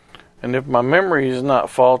 and if my memory is not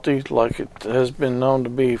faulty, like it has been known to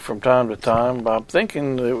be from time to time, I'm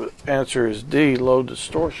thinking the answer is D, low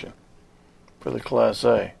distortion, for the Class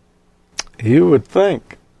A. You would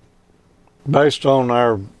think, based on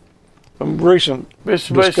our recent Based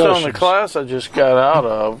on the class I just got out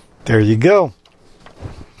of. There you go.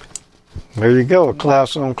 There you go, a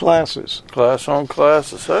class on classes. Class on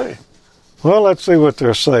classes, hey. Well, let's see what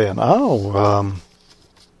they're saying. The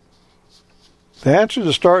answers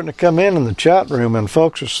are starting to come in the chat room, and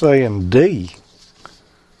folks are saying D.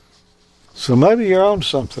 So maybe you're on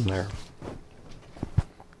something there.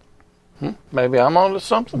 Maybe I'm on to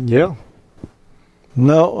something? Yeah.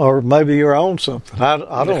 No, or maybe you're on something. I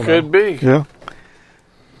don't know. It could be. Yeah.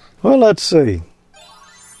 Well, let's see.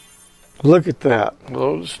 Look at that.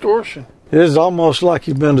 Low distortion. It is almost like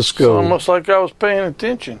you've been to school. It's almost like I was paying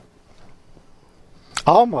attention.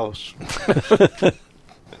 Almost.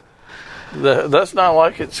 That's not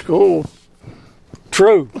like at school.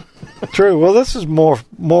 True. True. Well, this is more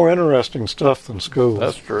interesting stuff than school.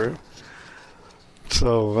 That's true.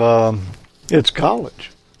 So, it's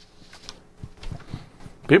college.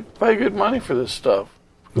 People pay good money for this stuff.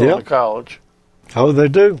 Going to college. Oh, they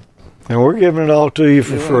do. And we're giving it all to you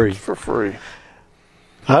for free. For free.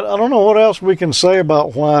 I don't know what else we can say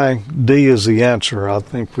about why D is the answer. I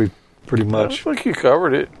think we pretty much... I think you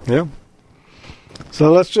covered it. Yeah.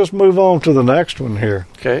 So let's just move on to the next one here.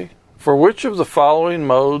 Okay. For which of the following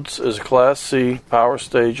modes is a Class C power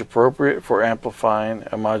stage appropriate for amplifying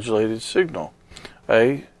a modulated signal?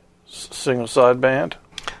 A, single sideband.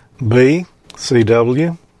 B,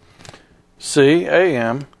 CW. C,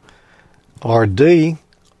 AM. Or D,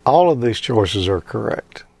 all of these choices are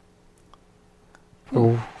correct.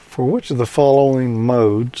 For which of the following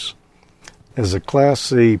modes is a Class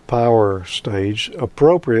C power stage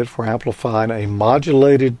appropriate for amplifying a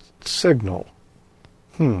modulated signal?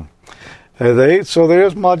 So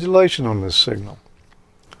there's modulation on this signal.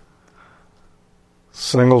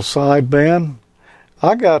 Single sideband.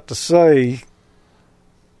 I got to say,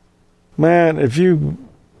 man, if you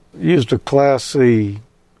used a Class C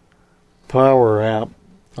power amp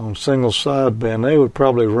on single sideband, they would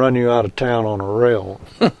probably run you out of town on a rail.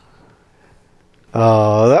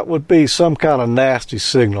 That would be some kind of nasty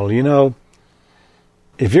signal. You know,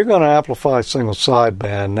 if you're going to amplify single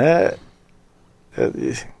sideband,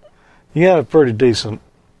 you have a pretty decent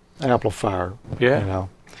amplifier. Yeah. You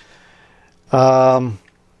know.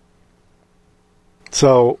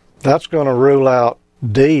 So that's going to rule out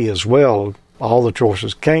D as well. All the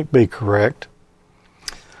choices can't be correct.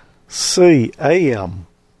 C, AM.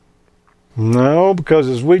 No, because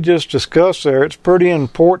as we just discussed there, it's pretty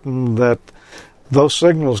important that those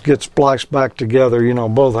signals get spliced back together. You know,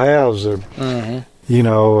 both halves are, you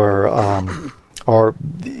know, or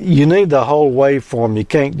you need the whole waveform. You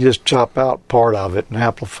can't just chop out part of it and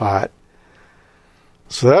amplify it.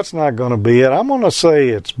 So that's not going to be it. I'm going to say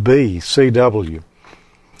it's B, CW.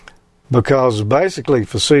 Because basically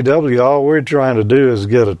for CW, all we're trying to do is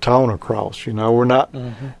get a tone across. You know, we're not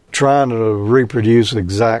trying to reproduce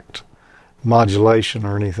exact modulation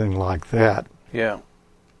or anything like that. Yeah.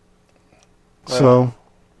 Well, So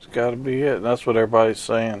it's got to be it. That's what everybody's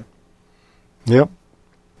saying. Yep.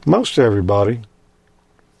 Most everybody.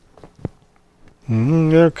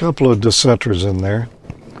 There are a couple of dissenters in there.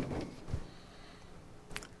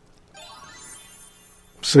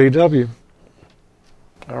 CW.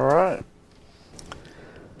 All right.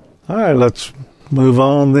 All right, let's move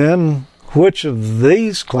on then. Which of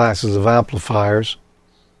these classes of amplifiers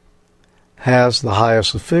has the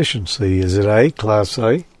highest efficiency? Is it A, Class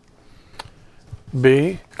A?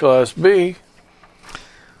 B, Class B.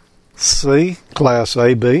 C, Class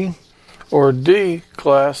AB? Or D,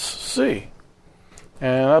 Class C.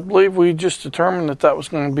 And I believe we just determined that was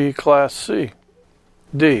going to be Class C.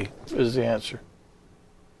 D is the answer.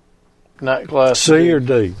 Not Class C D. or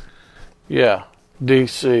D? Yeah,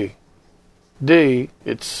 DC. D,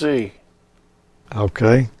 it's C.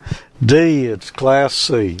 Okay. D, it's Class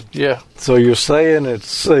C. Yeah. So you're saying it's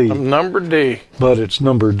C, Number D. but it's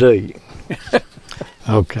number D.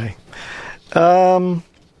 Okay.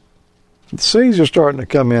 C's are starting to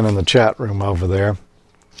come in the chat room over there.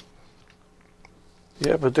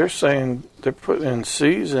 Yeah, but they're saying they're putting in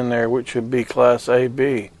C's in there, which would be Class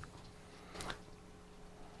AB.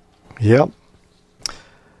 Yep.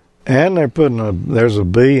 And they're putting there's a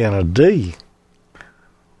B and a D.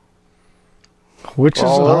 Which is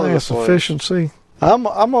All the over the highest place. efficiency? I'm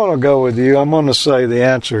going to go with you. I'm going to say the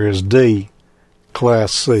answer is D,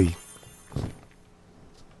 Class C.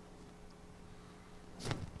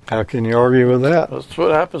 How can you argue with that? That's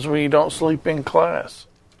what happens when you don't sleep in class.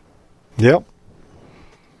 Yep.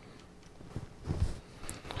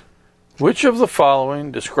 Which of the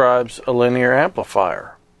following describes a linear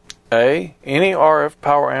amplifier? A, any RF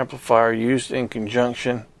power amplifier used in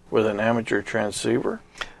conjunction with an amateur transceiver.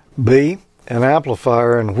 B, an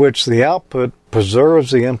amplifier in which the output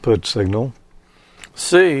preserves the input signal.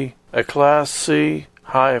 C, a Class C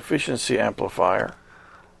high efficiency amplifier.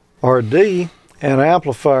 Or D, an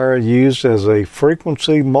amplifier used as a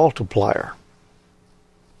frequency multiplier.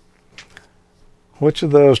 Which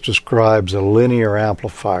of those describes a linear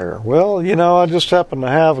amplifier? Well, you know, I just happen to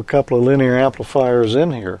have a couple of linear amplifiers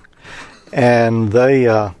in here. And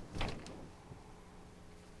they're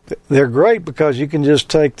great because you can just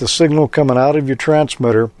take the signal coming out of your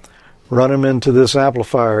transmitter, run them into this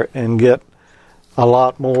amplifier, and get a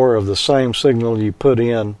lot more of the same signal you put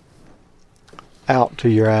in out to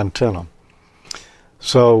your antenna.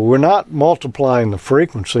 So we're not multiplying the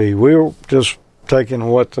frequency. We're just taking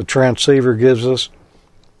what the transceiver gives us,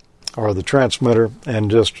 or the transmitter, and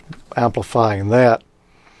just amplifying that.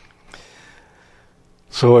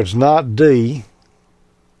 So it's not D.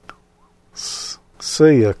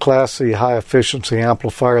 C, a Class C high efficiency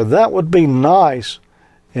amplifier. That would be nice,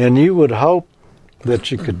 and you would hope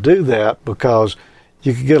that you could do that because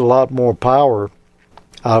you could get a lot more power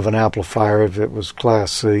out of an amplifier if it was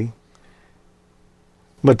Class C.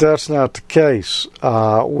 But that's not the case.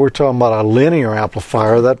 We're talking about a linear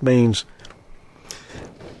amplifier. That means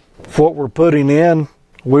what we're putting in,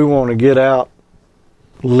 we want to get out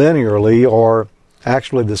linearly, or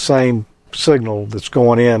actually the same signal that's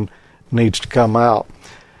going in needs to come out.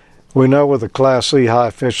 We know with a Class C high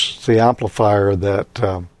efficiency amplifier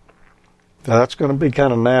that that's going to be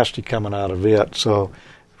kind of nasty coming out of it. So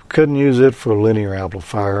couldn't use it for a linear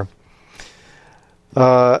amplifier.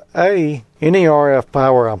 A, any RF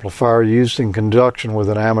power amplifier used in conjunction with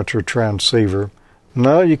an amateur transceiver.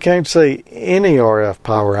 No, you can't say any RF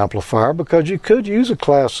power amplifier because you could use a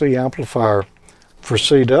Class C amplifier for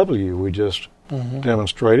CW, we just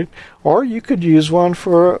demonstrated, or you could use one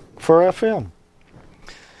for FM.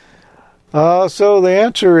 So the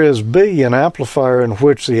answer is B, an amplifier in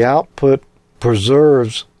which the output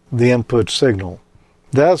preserves the input signal.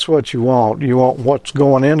 That's what you want. You want what's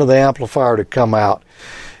going into the amplifier to come out.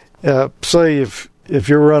 Say if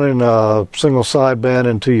you're running a single sideband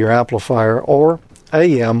into your amplifier or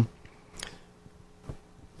AM,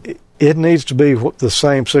 it needs to be the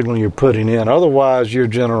same signal you're putting in. Otherwise, you're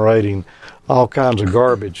generating all kinds of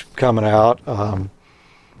garbage coming out.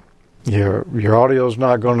 Your audio's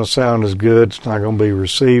not going to sound as good. It's not going to be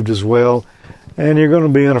received as well, and you're going to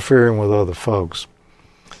be interfering with other folks.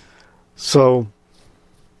 So,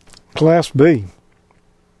 Class B.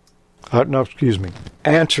 No, excuse me.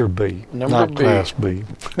 Answer B, not B. Class B.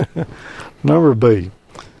 Number B.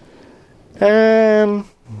 And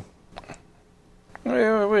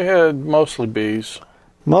yeah, we had mostly B's.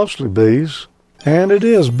 Mostly B's, and it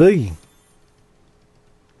is B.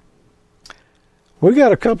 We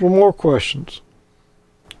got a couple more questions.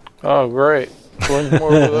 Oh, great. Where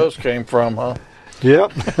those came from, huh?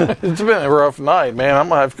 Yep. It's been a rough night, man. I'm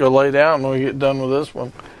going to have to go lay down when we get done with this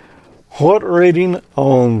one. What reading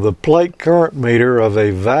on the plate current meter of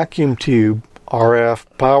a vacuum tube RF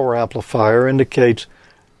power amplifier indicates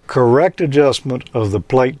correct adjustment of the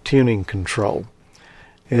plate tuning control?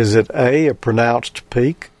 Is it A, a pronounced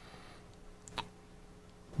peak?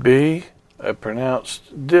 B, a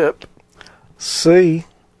pronounced dip? C,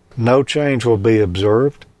 no change will be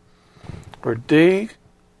observed? Or D,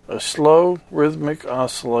 a slow rhythmic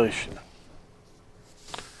oscillation?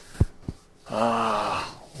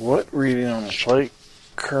 What reading on the plate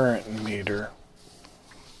current meter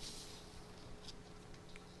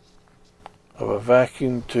of a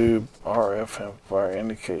vacuum tube RF amplifier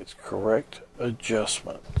indicates correct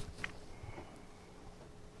adjustment?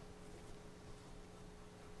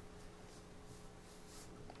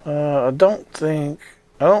 I don't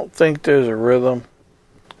think there's a rhythm.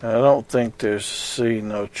 I don't think there's C,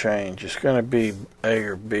 no change. It's going to be A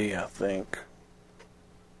or B, I think.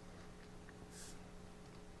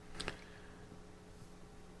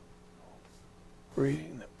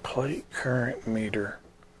 Reading the plate current meter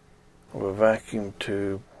of a vacuum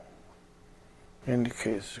tube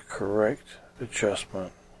indicates the correct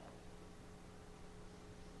adjustment.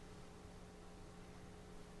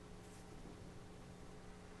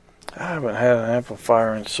 I haven't had an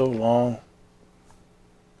amplifier in so long.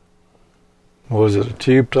 Was it a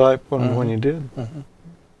tube type one when you did? Mm-hmm.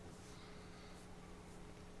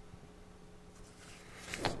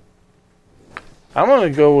 I'm going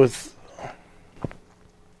to go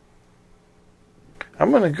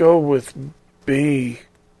with B,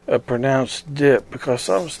 a pronounced dip, because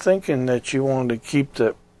I was thinking that you wanted to keep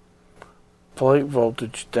the plate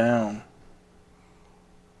voltage down.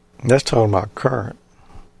 That's talking about current.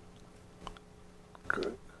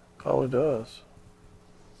 Good. Oh, it does.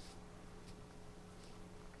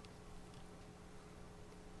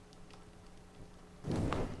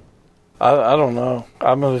 I don't know.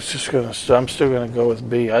 I'm still gonna go with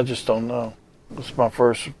B. I just don't know. It's my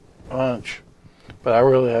first hunch, but I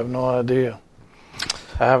really have no idea.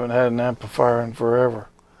 I haven't had an amplifier in forever.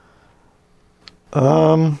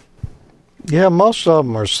 Yeah, most of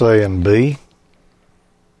them are saying B.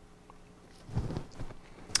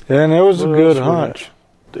 And it was a good hunch.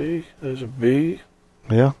 D. There's a B.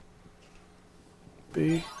 Yeah.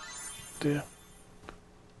 B. D.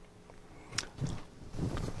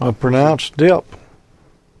 A pronounced dip.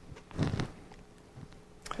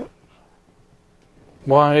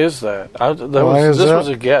 Why is that? This was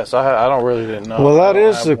a guess. I didn't know. Well, that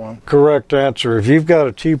is the correct answer. If you've got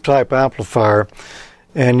a tube type amplifier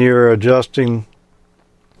and you're adjusting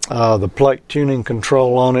the plate tuning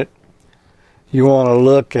control on it, you want to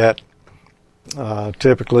look at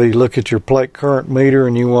typically look at your plate current meter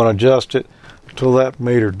and you want to adjust it until that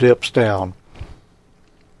meter dips down.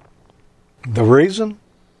 The reason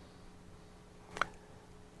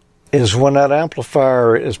is when that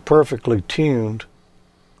amplifier is perfectly tuned,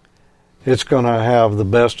 it's going to have the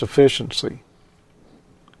best efficiency,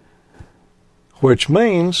 which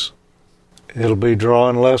means it'll be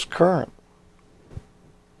drawing less current.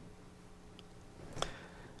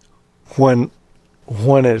 When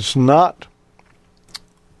it's not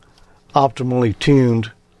optimally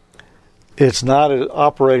tuned, it's not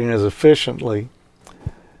operating as efficiently,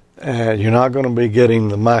 and you're not going to be getting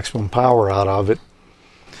the maximum power out of it,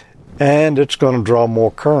 and it's going to draw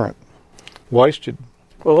more current. wasted.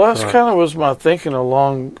 Well, that's kind of was my thinking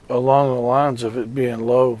along the lines of it being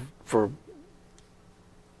low for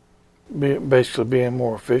basically being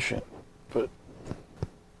more efficient. But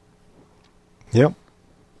yep,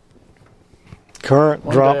 current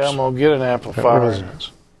one drops. day I'm gonna get an amplifier.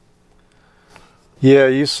 Yeah,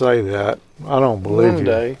 you say that. I don't believe One you.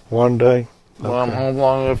 day. One day. When I'm home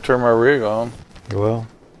long enough to turn my rig on. Well,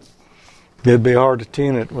 it'd be hard to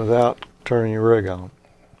tune it without turning your rig on.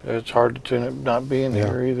 It's hard to tune it not being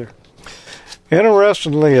here either.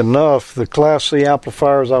 Interestingly enough, the Class C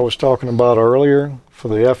amplifiers I was talking about earlier for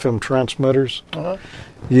the FM transmitters,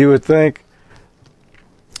 you would think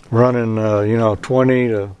running, 20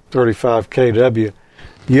 to 35 kW,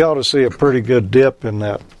 you ought to see a pretty good dip in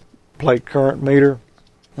that plate current meter.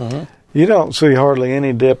 You don't see hardly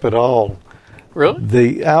any dip at all. Really?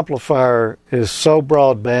 The amplifier is so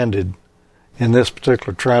broad-banded in this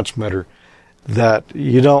particular transmitter that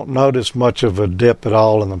you don't notice much of a dip at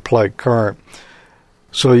all in the plate current.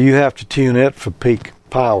 So you have to tune it for peak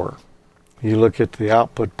power. You look at the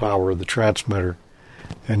output power of the transmitter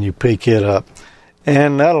and you peak it up.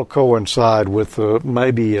 And that'll coincide with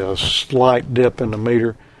maybe a slight dip in the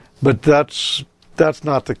meter, but that's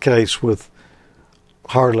not the case with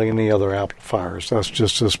hardly any other amplifiers. That's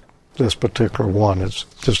just this particular one. It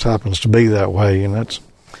just happens to be that way, and that's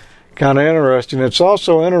kind of interesting. It's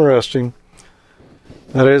also interesting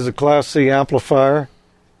that it is a Class C amplifier,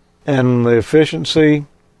 and the efficiency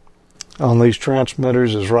on these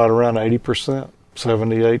transmitters is right around 80%,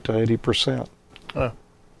 78 to 80%.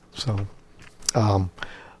 So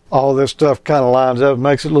all this stuff kind of lines up. It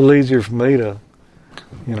makes it a little easier for me to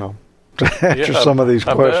answer some of these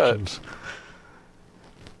questions.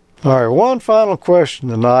 All right, one final question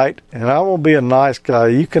tonight, and I will be a nice guy.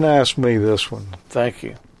 You can ask me this one. Thank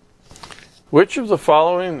you. Which of the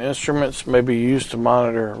following instruments may be used to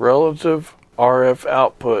monitor relative RF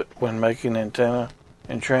output when making antenna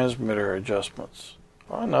and transmitter adjustments?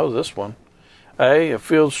 I know this one. A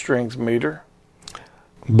field strength meter.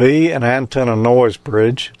 B, an antenna noise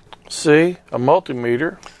bridge. C, a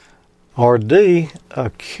multimeter. Or D,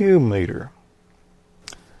 a Q meter.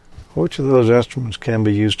 Which of those instruments can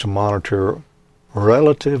be used to monitor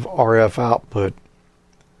relative RF output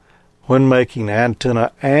when making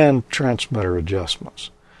antenna and transmitter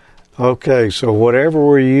adjustments? Okay, so whatever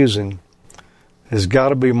we're using has got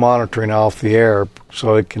to be monitoring off the air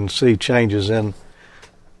so it can see changes in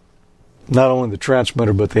not only the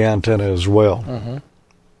transmitter but the antenna as well.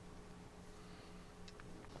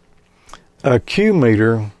 A Q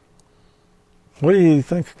meter, what do you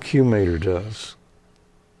think a Q meter does?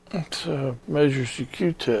 It measures your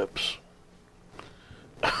Q-tips.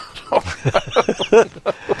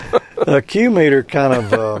 A Q meter kind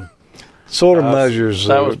of sort of measures.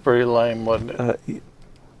 That was pretty lame, wasn't it?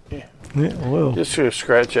 Yeah, well, just to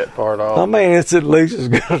scratch that part off. I mean, it's at least as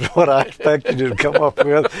good as what I expected you to come up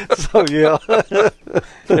with. So yeah,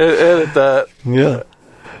 edit that. Yeah.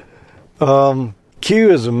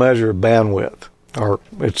 Q is a measure of bandwidth, or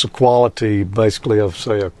it's a quality basically of,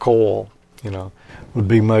 say, a coil. Would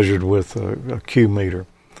be measured with a Q meter.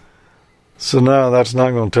 So no, that's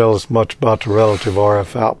not going to tell us much about the relative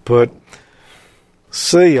RF output.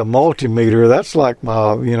 C, a multimeter, that's like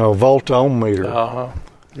my, volt-ohm meter.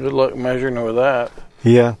 Good luck measuring with that.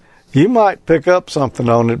 Yeah. You might pick up something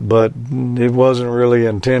on it, but it wasn't really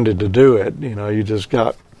intended to do it. You just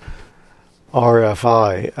got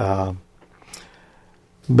RFI.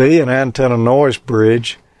 B, an antenna noise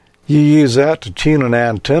bridge. You use that to tune an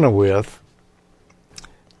antenna with.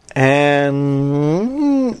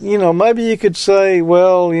 And, maybe you could say,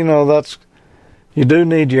 well, you do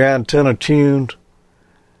need your antenna tuned,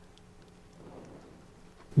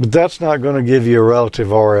 but that's not going to give you a relative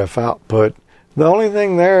RF output. The only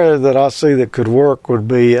thing there that I see that could work would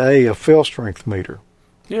be a field strength meter.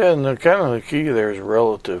 Yeah, and the key there is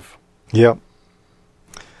relative. Yep.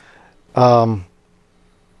 So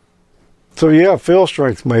yeah, field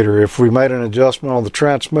strength meter. If we made an adjustment on the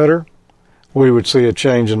transmitter, we would see a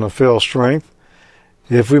change in the field strength.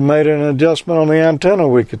 If we made an adjustment on the antenna,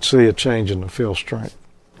 we could see a change in the field strength.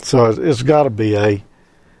 So it's got to be A.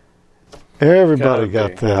 Everybody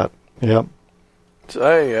got that. Yep. It's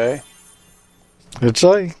A, eh? It's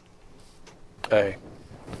A. A.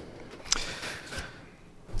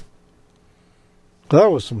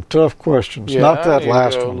 That was some tough questions. Yeah, Not that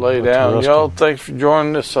last one. Lay down. Y'all, thanks for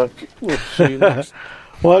joining us. We'll see you next.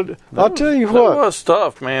 Well, I'll tell you what. That was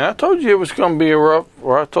tough, man. I told you it was going to be a rough,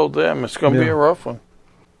 or I told them it's going to be a rough one.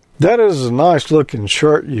 That is a nice-looking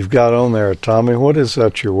shirt you've got on there, Tommy. What is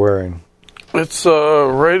that you're wearing? It's a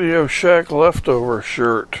Radio Shack leftover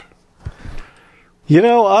shirt. You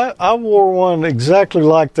know, I wore one exactly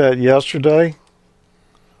like that yesterday.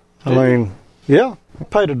 I mean, yeah, I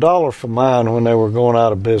paid $1 for mine when they were going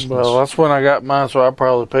out of business. Well, that's when I got mine, so I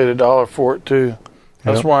probably paid $1 for it too.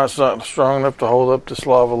 That's why it's not strong enough to hold up this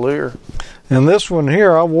lavalier. And this one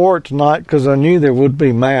here, I wore it tonight because I knew there would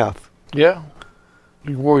be math. Yeah.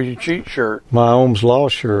 You wore your cheat shirt. My Ohm's Law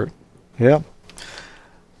shirt. Yep.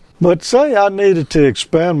 But say I needed to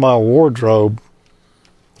expand my wardrobe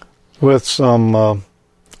with some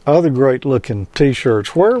other great-looking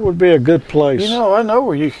T-shirts. Where would be a good place? You know, I know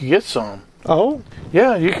where you could get some. Oh?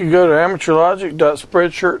 Yeah, you can go to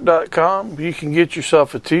amateurlogic.spreadshirt.com. You can get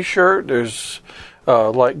yourself a T-shirt. There's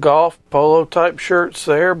like golf polo type shirts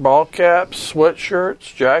there, ball caps,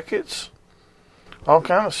 sweatshirts, jackets, all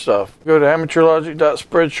kind of stuff. Go to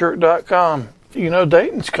amateurlogic.spreadshirt.com. You know,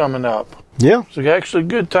 Dayton's coming up. Yeah. It's actually a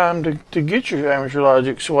good time to get your Amateur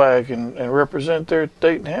Logic swag and represent there at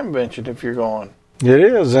Dayton Hamvention if you're going. It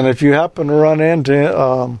is, and if you happen to run into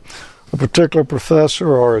a particular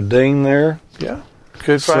professor or a dean there, yeah,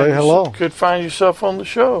 say hello. Could find yourself on the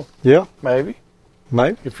show. Yeah, maybe.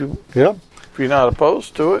 If you're not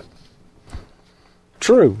opposed to it.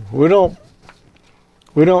 True. We don't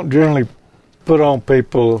generally put on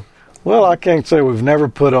people. Well, I can't say we've never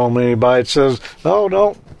put on anybody that says, "Oh,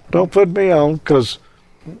 don't put me on," because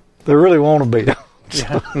they really want to be.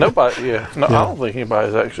 Yeah, nobody. Yeah, no, yeah. I don't think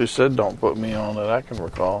anybody's actually said "Don't put me on" that I can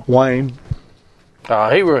recall. Wayne,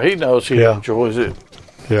 he knows he enjoys it.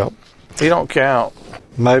 Yeah, he don't count.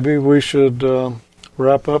 Maybe we should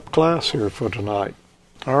wrap up class here for tonight.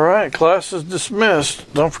 All right, class is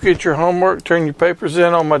dismissed. Don't forget your homework. Turn your papers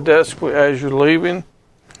in on my desk as you're leaving,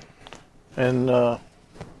 and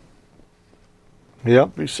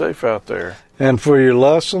be safe out there. And for your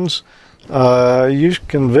lessons, you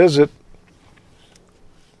can visit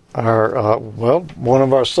our one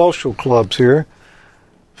of our social clubs here,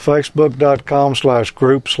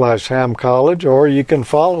 facebook.com/group/Ham College, or you can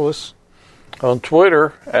follow us on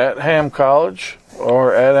Twitter at Ham College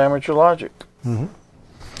or at Amateur Logic. Mm-hmm.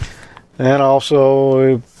 And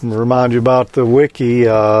also remind you about the wiki.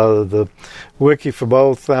 The wiki for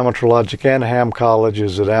both Amateur Logic and Ham College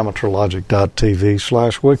is at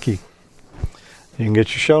amateurlogic.tv/wiki. You can get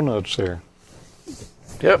your show notes there.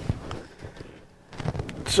 Yep.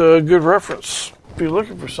 It's a good reference if you're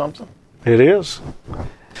looking for something. It is.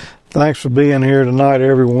 Thanks for being here tonight,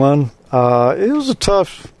 everyone. It was a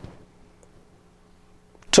tough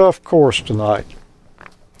course tonight.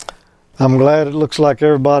 I'm glad it looks like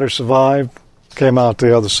everybody survived, came out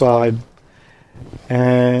the other side.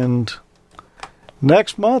 And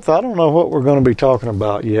next month, I don't know what we're going to be talking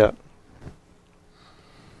about yet.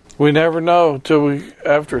 We never know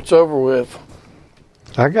after it's over with.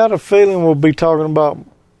 I got a feeling we'll be talking about...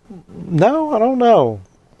 No, I don't know.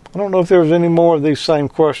 I don't know if there was any more of these same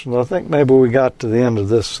questions. I think maybe we got to the end of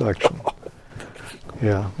this section.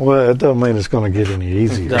 Yeah. Well, it doesn't mean it's going to get any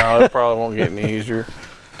easier. No, it probably won't get any easier.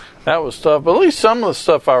 That was tough. But at least some of the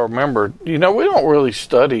stuff I remembered. You know, we don't really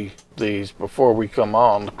study these before we come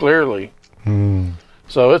on, clearly.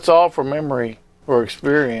 So it's all from memory or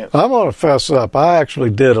experience. I'm going to fess up. I actually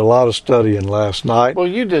did a lot of studying last night. Well,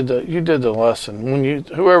 you did the lesson.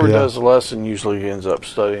 Whoever does the lesson usually ends up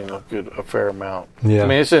studying a fair amount. Yeah. I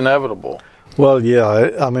mean, it's inevitable. Well, yeah.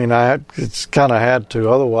 I mean, it's kind of had to.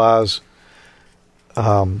 Otherwise,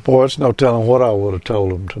 it's no telling what I would have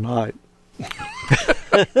told them tonight.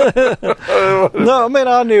 No, I mean,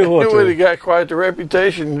 I knew what. You would have got quite the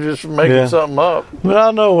reputation just for making something up. But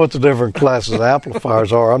I know what the different classes of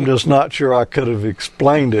amplifiers are. I'm just not sure I could have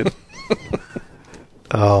explained it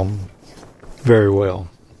very well.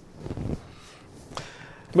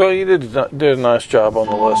 Well, you did a nice job on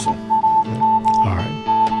the lesson. All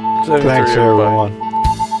right. Thanks, everybody. Everyone.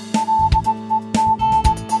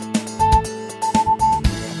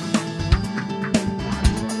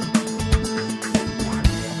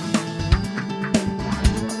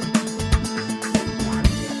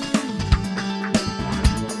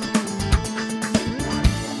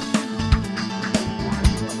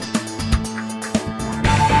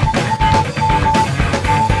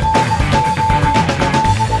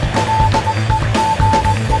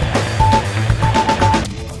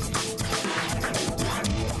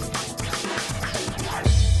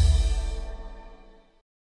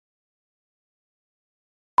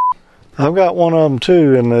 I've got one of them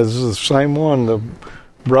too, and this is the same one, the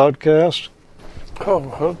broadcast.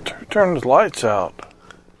 Oh, turn the lights out.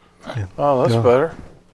 Oh, that's better.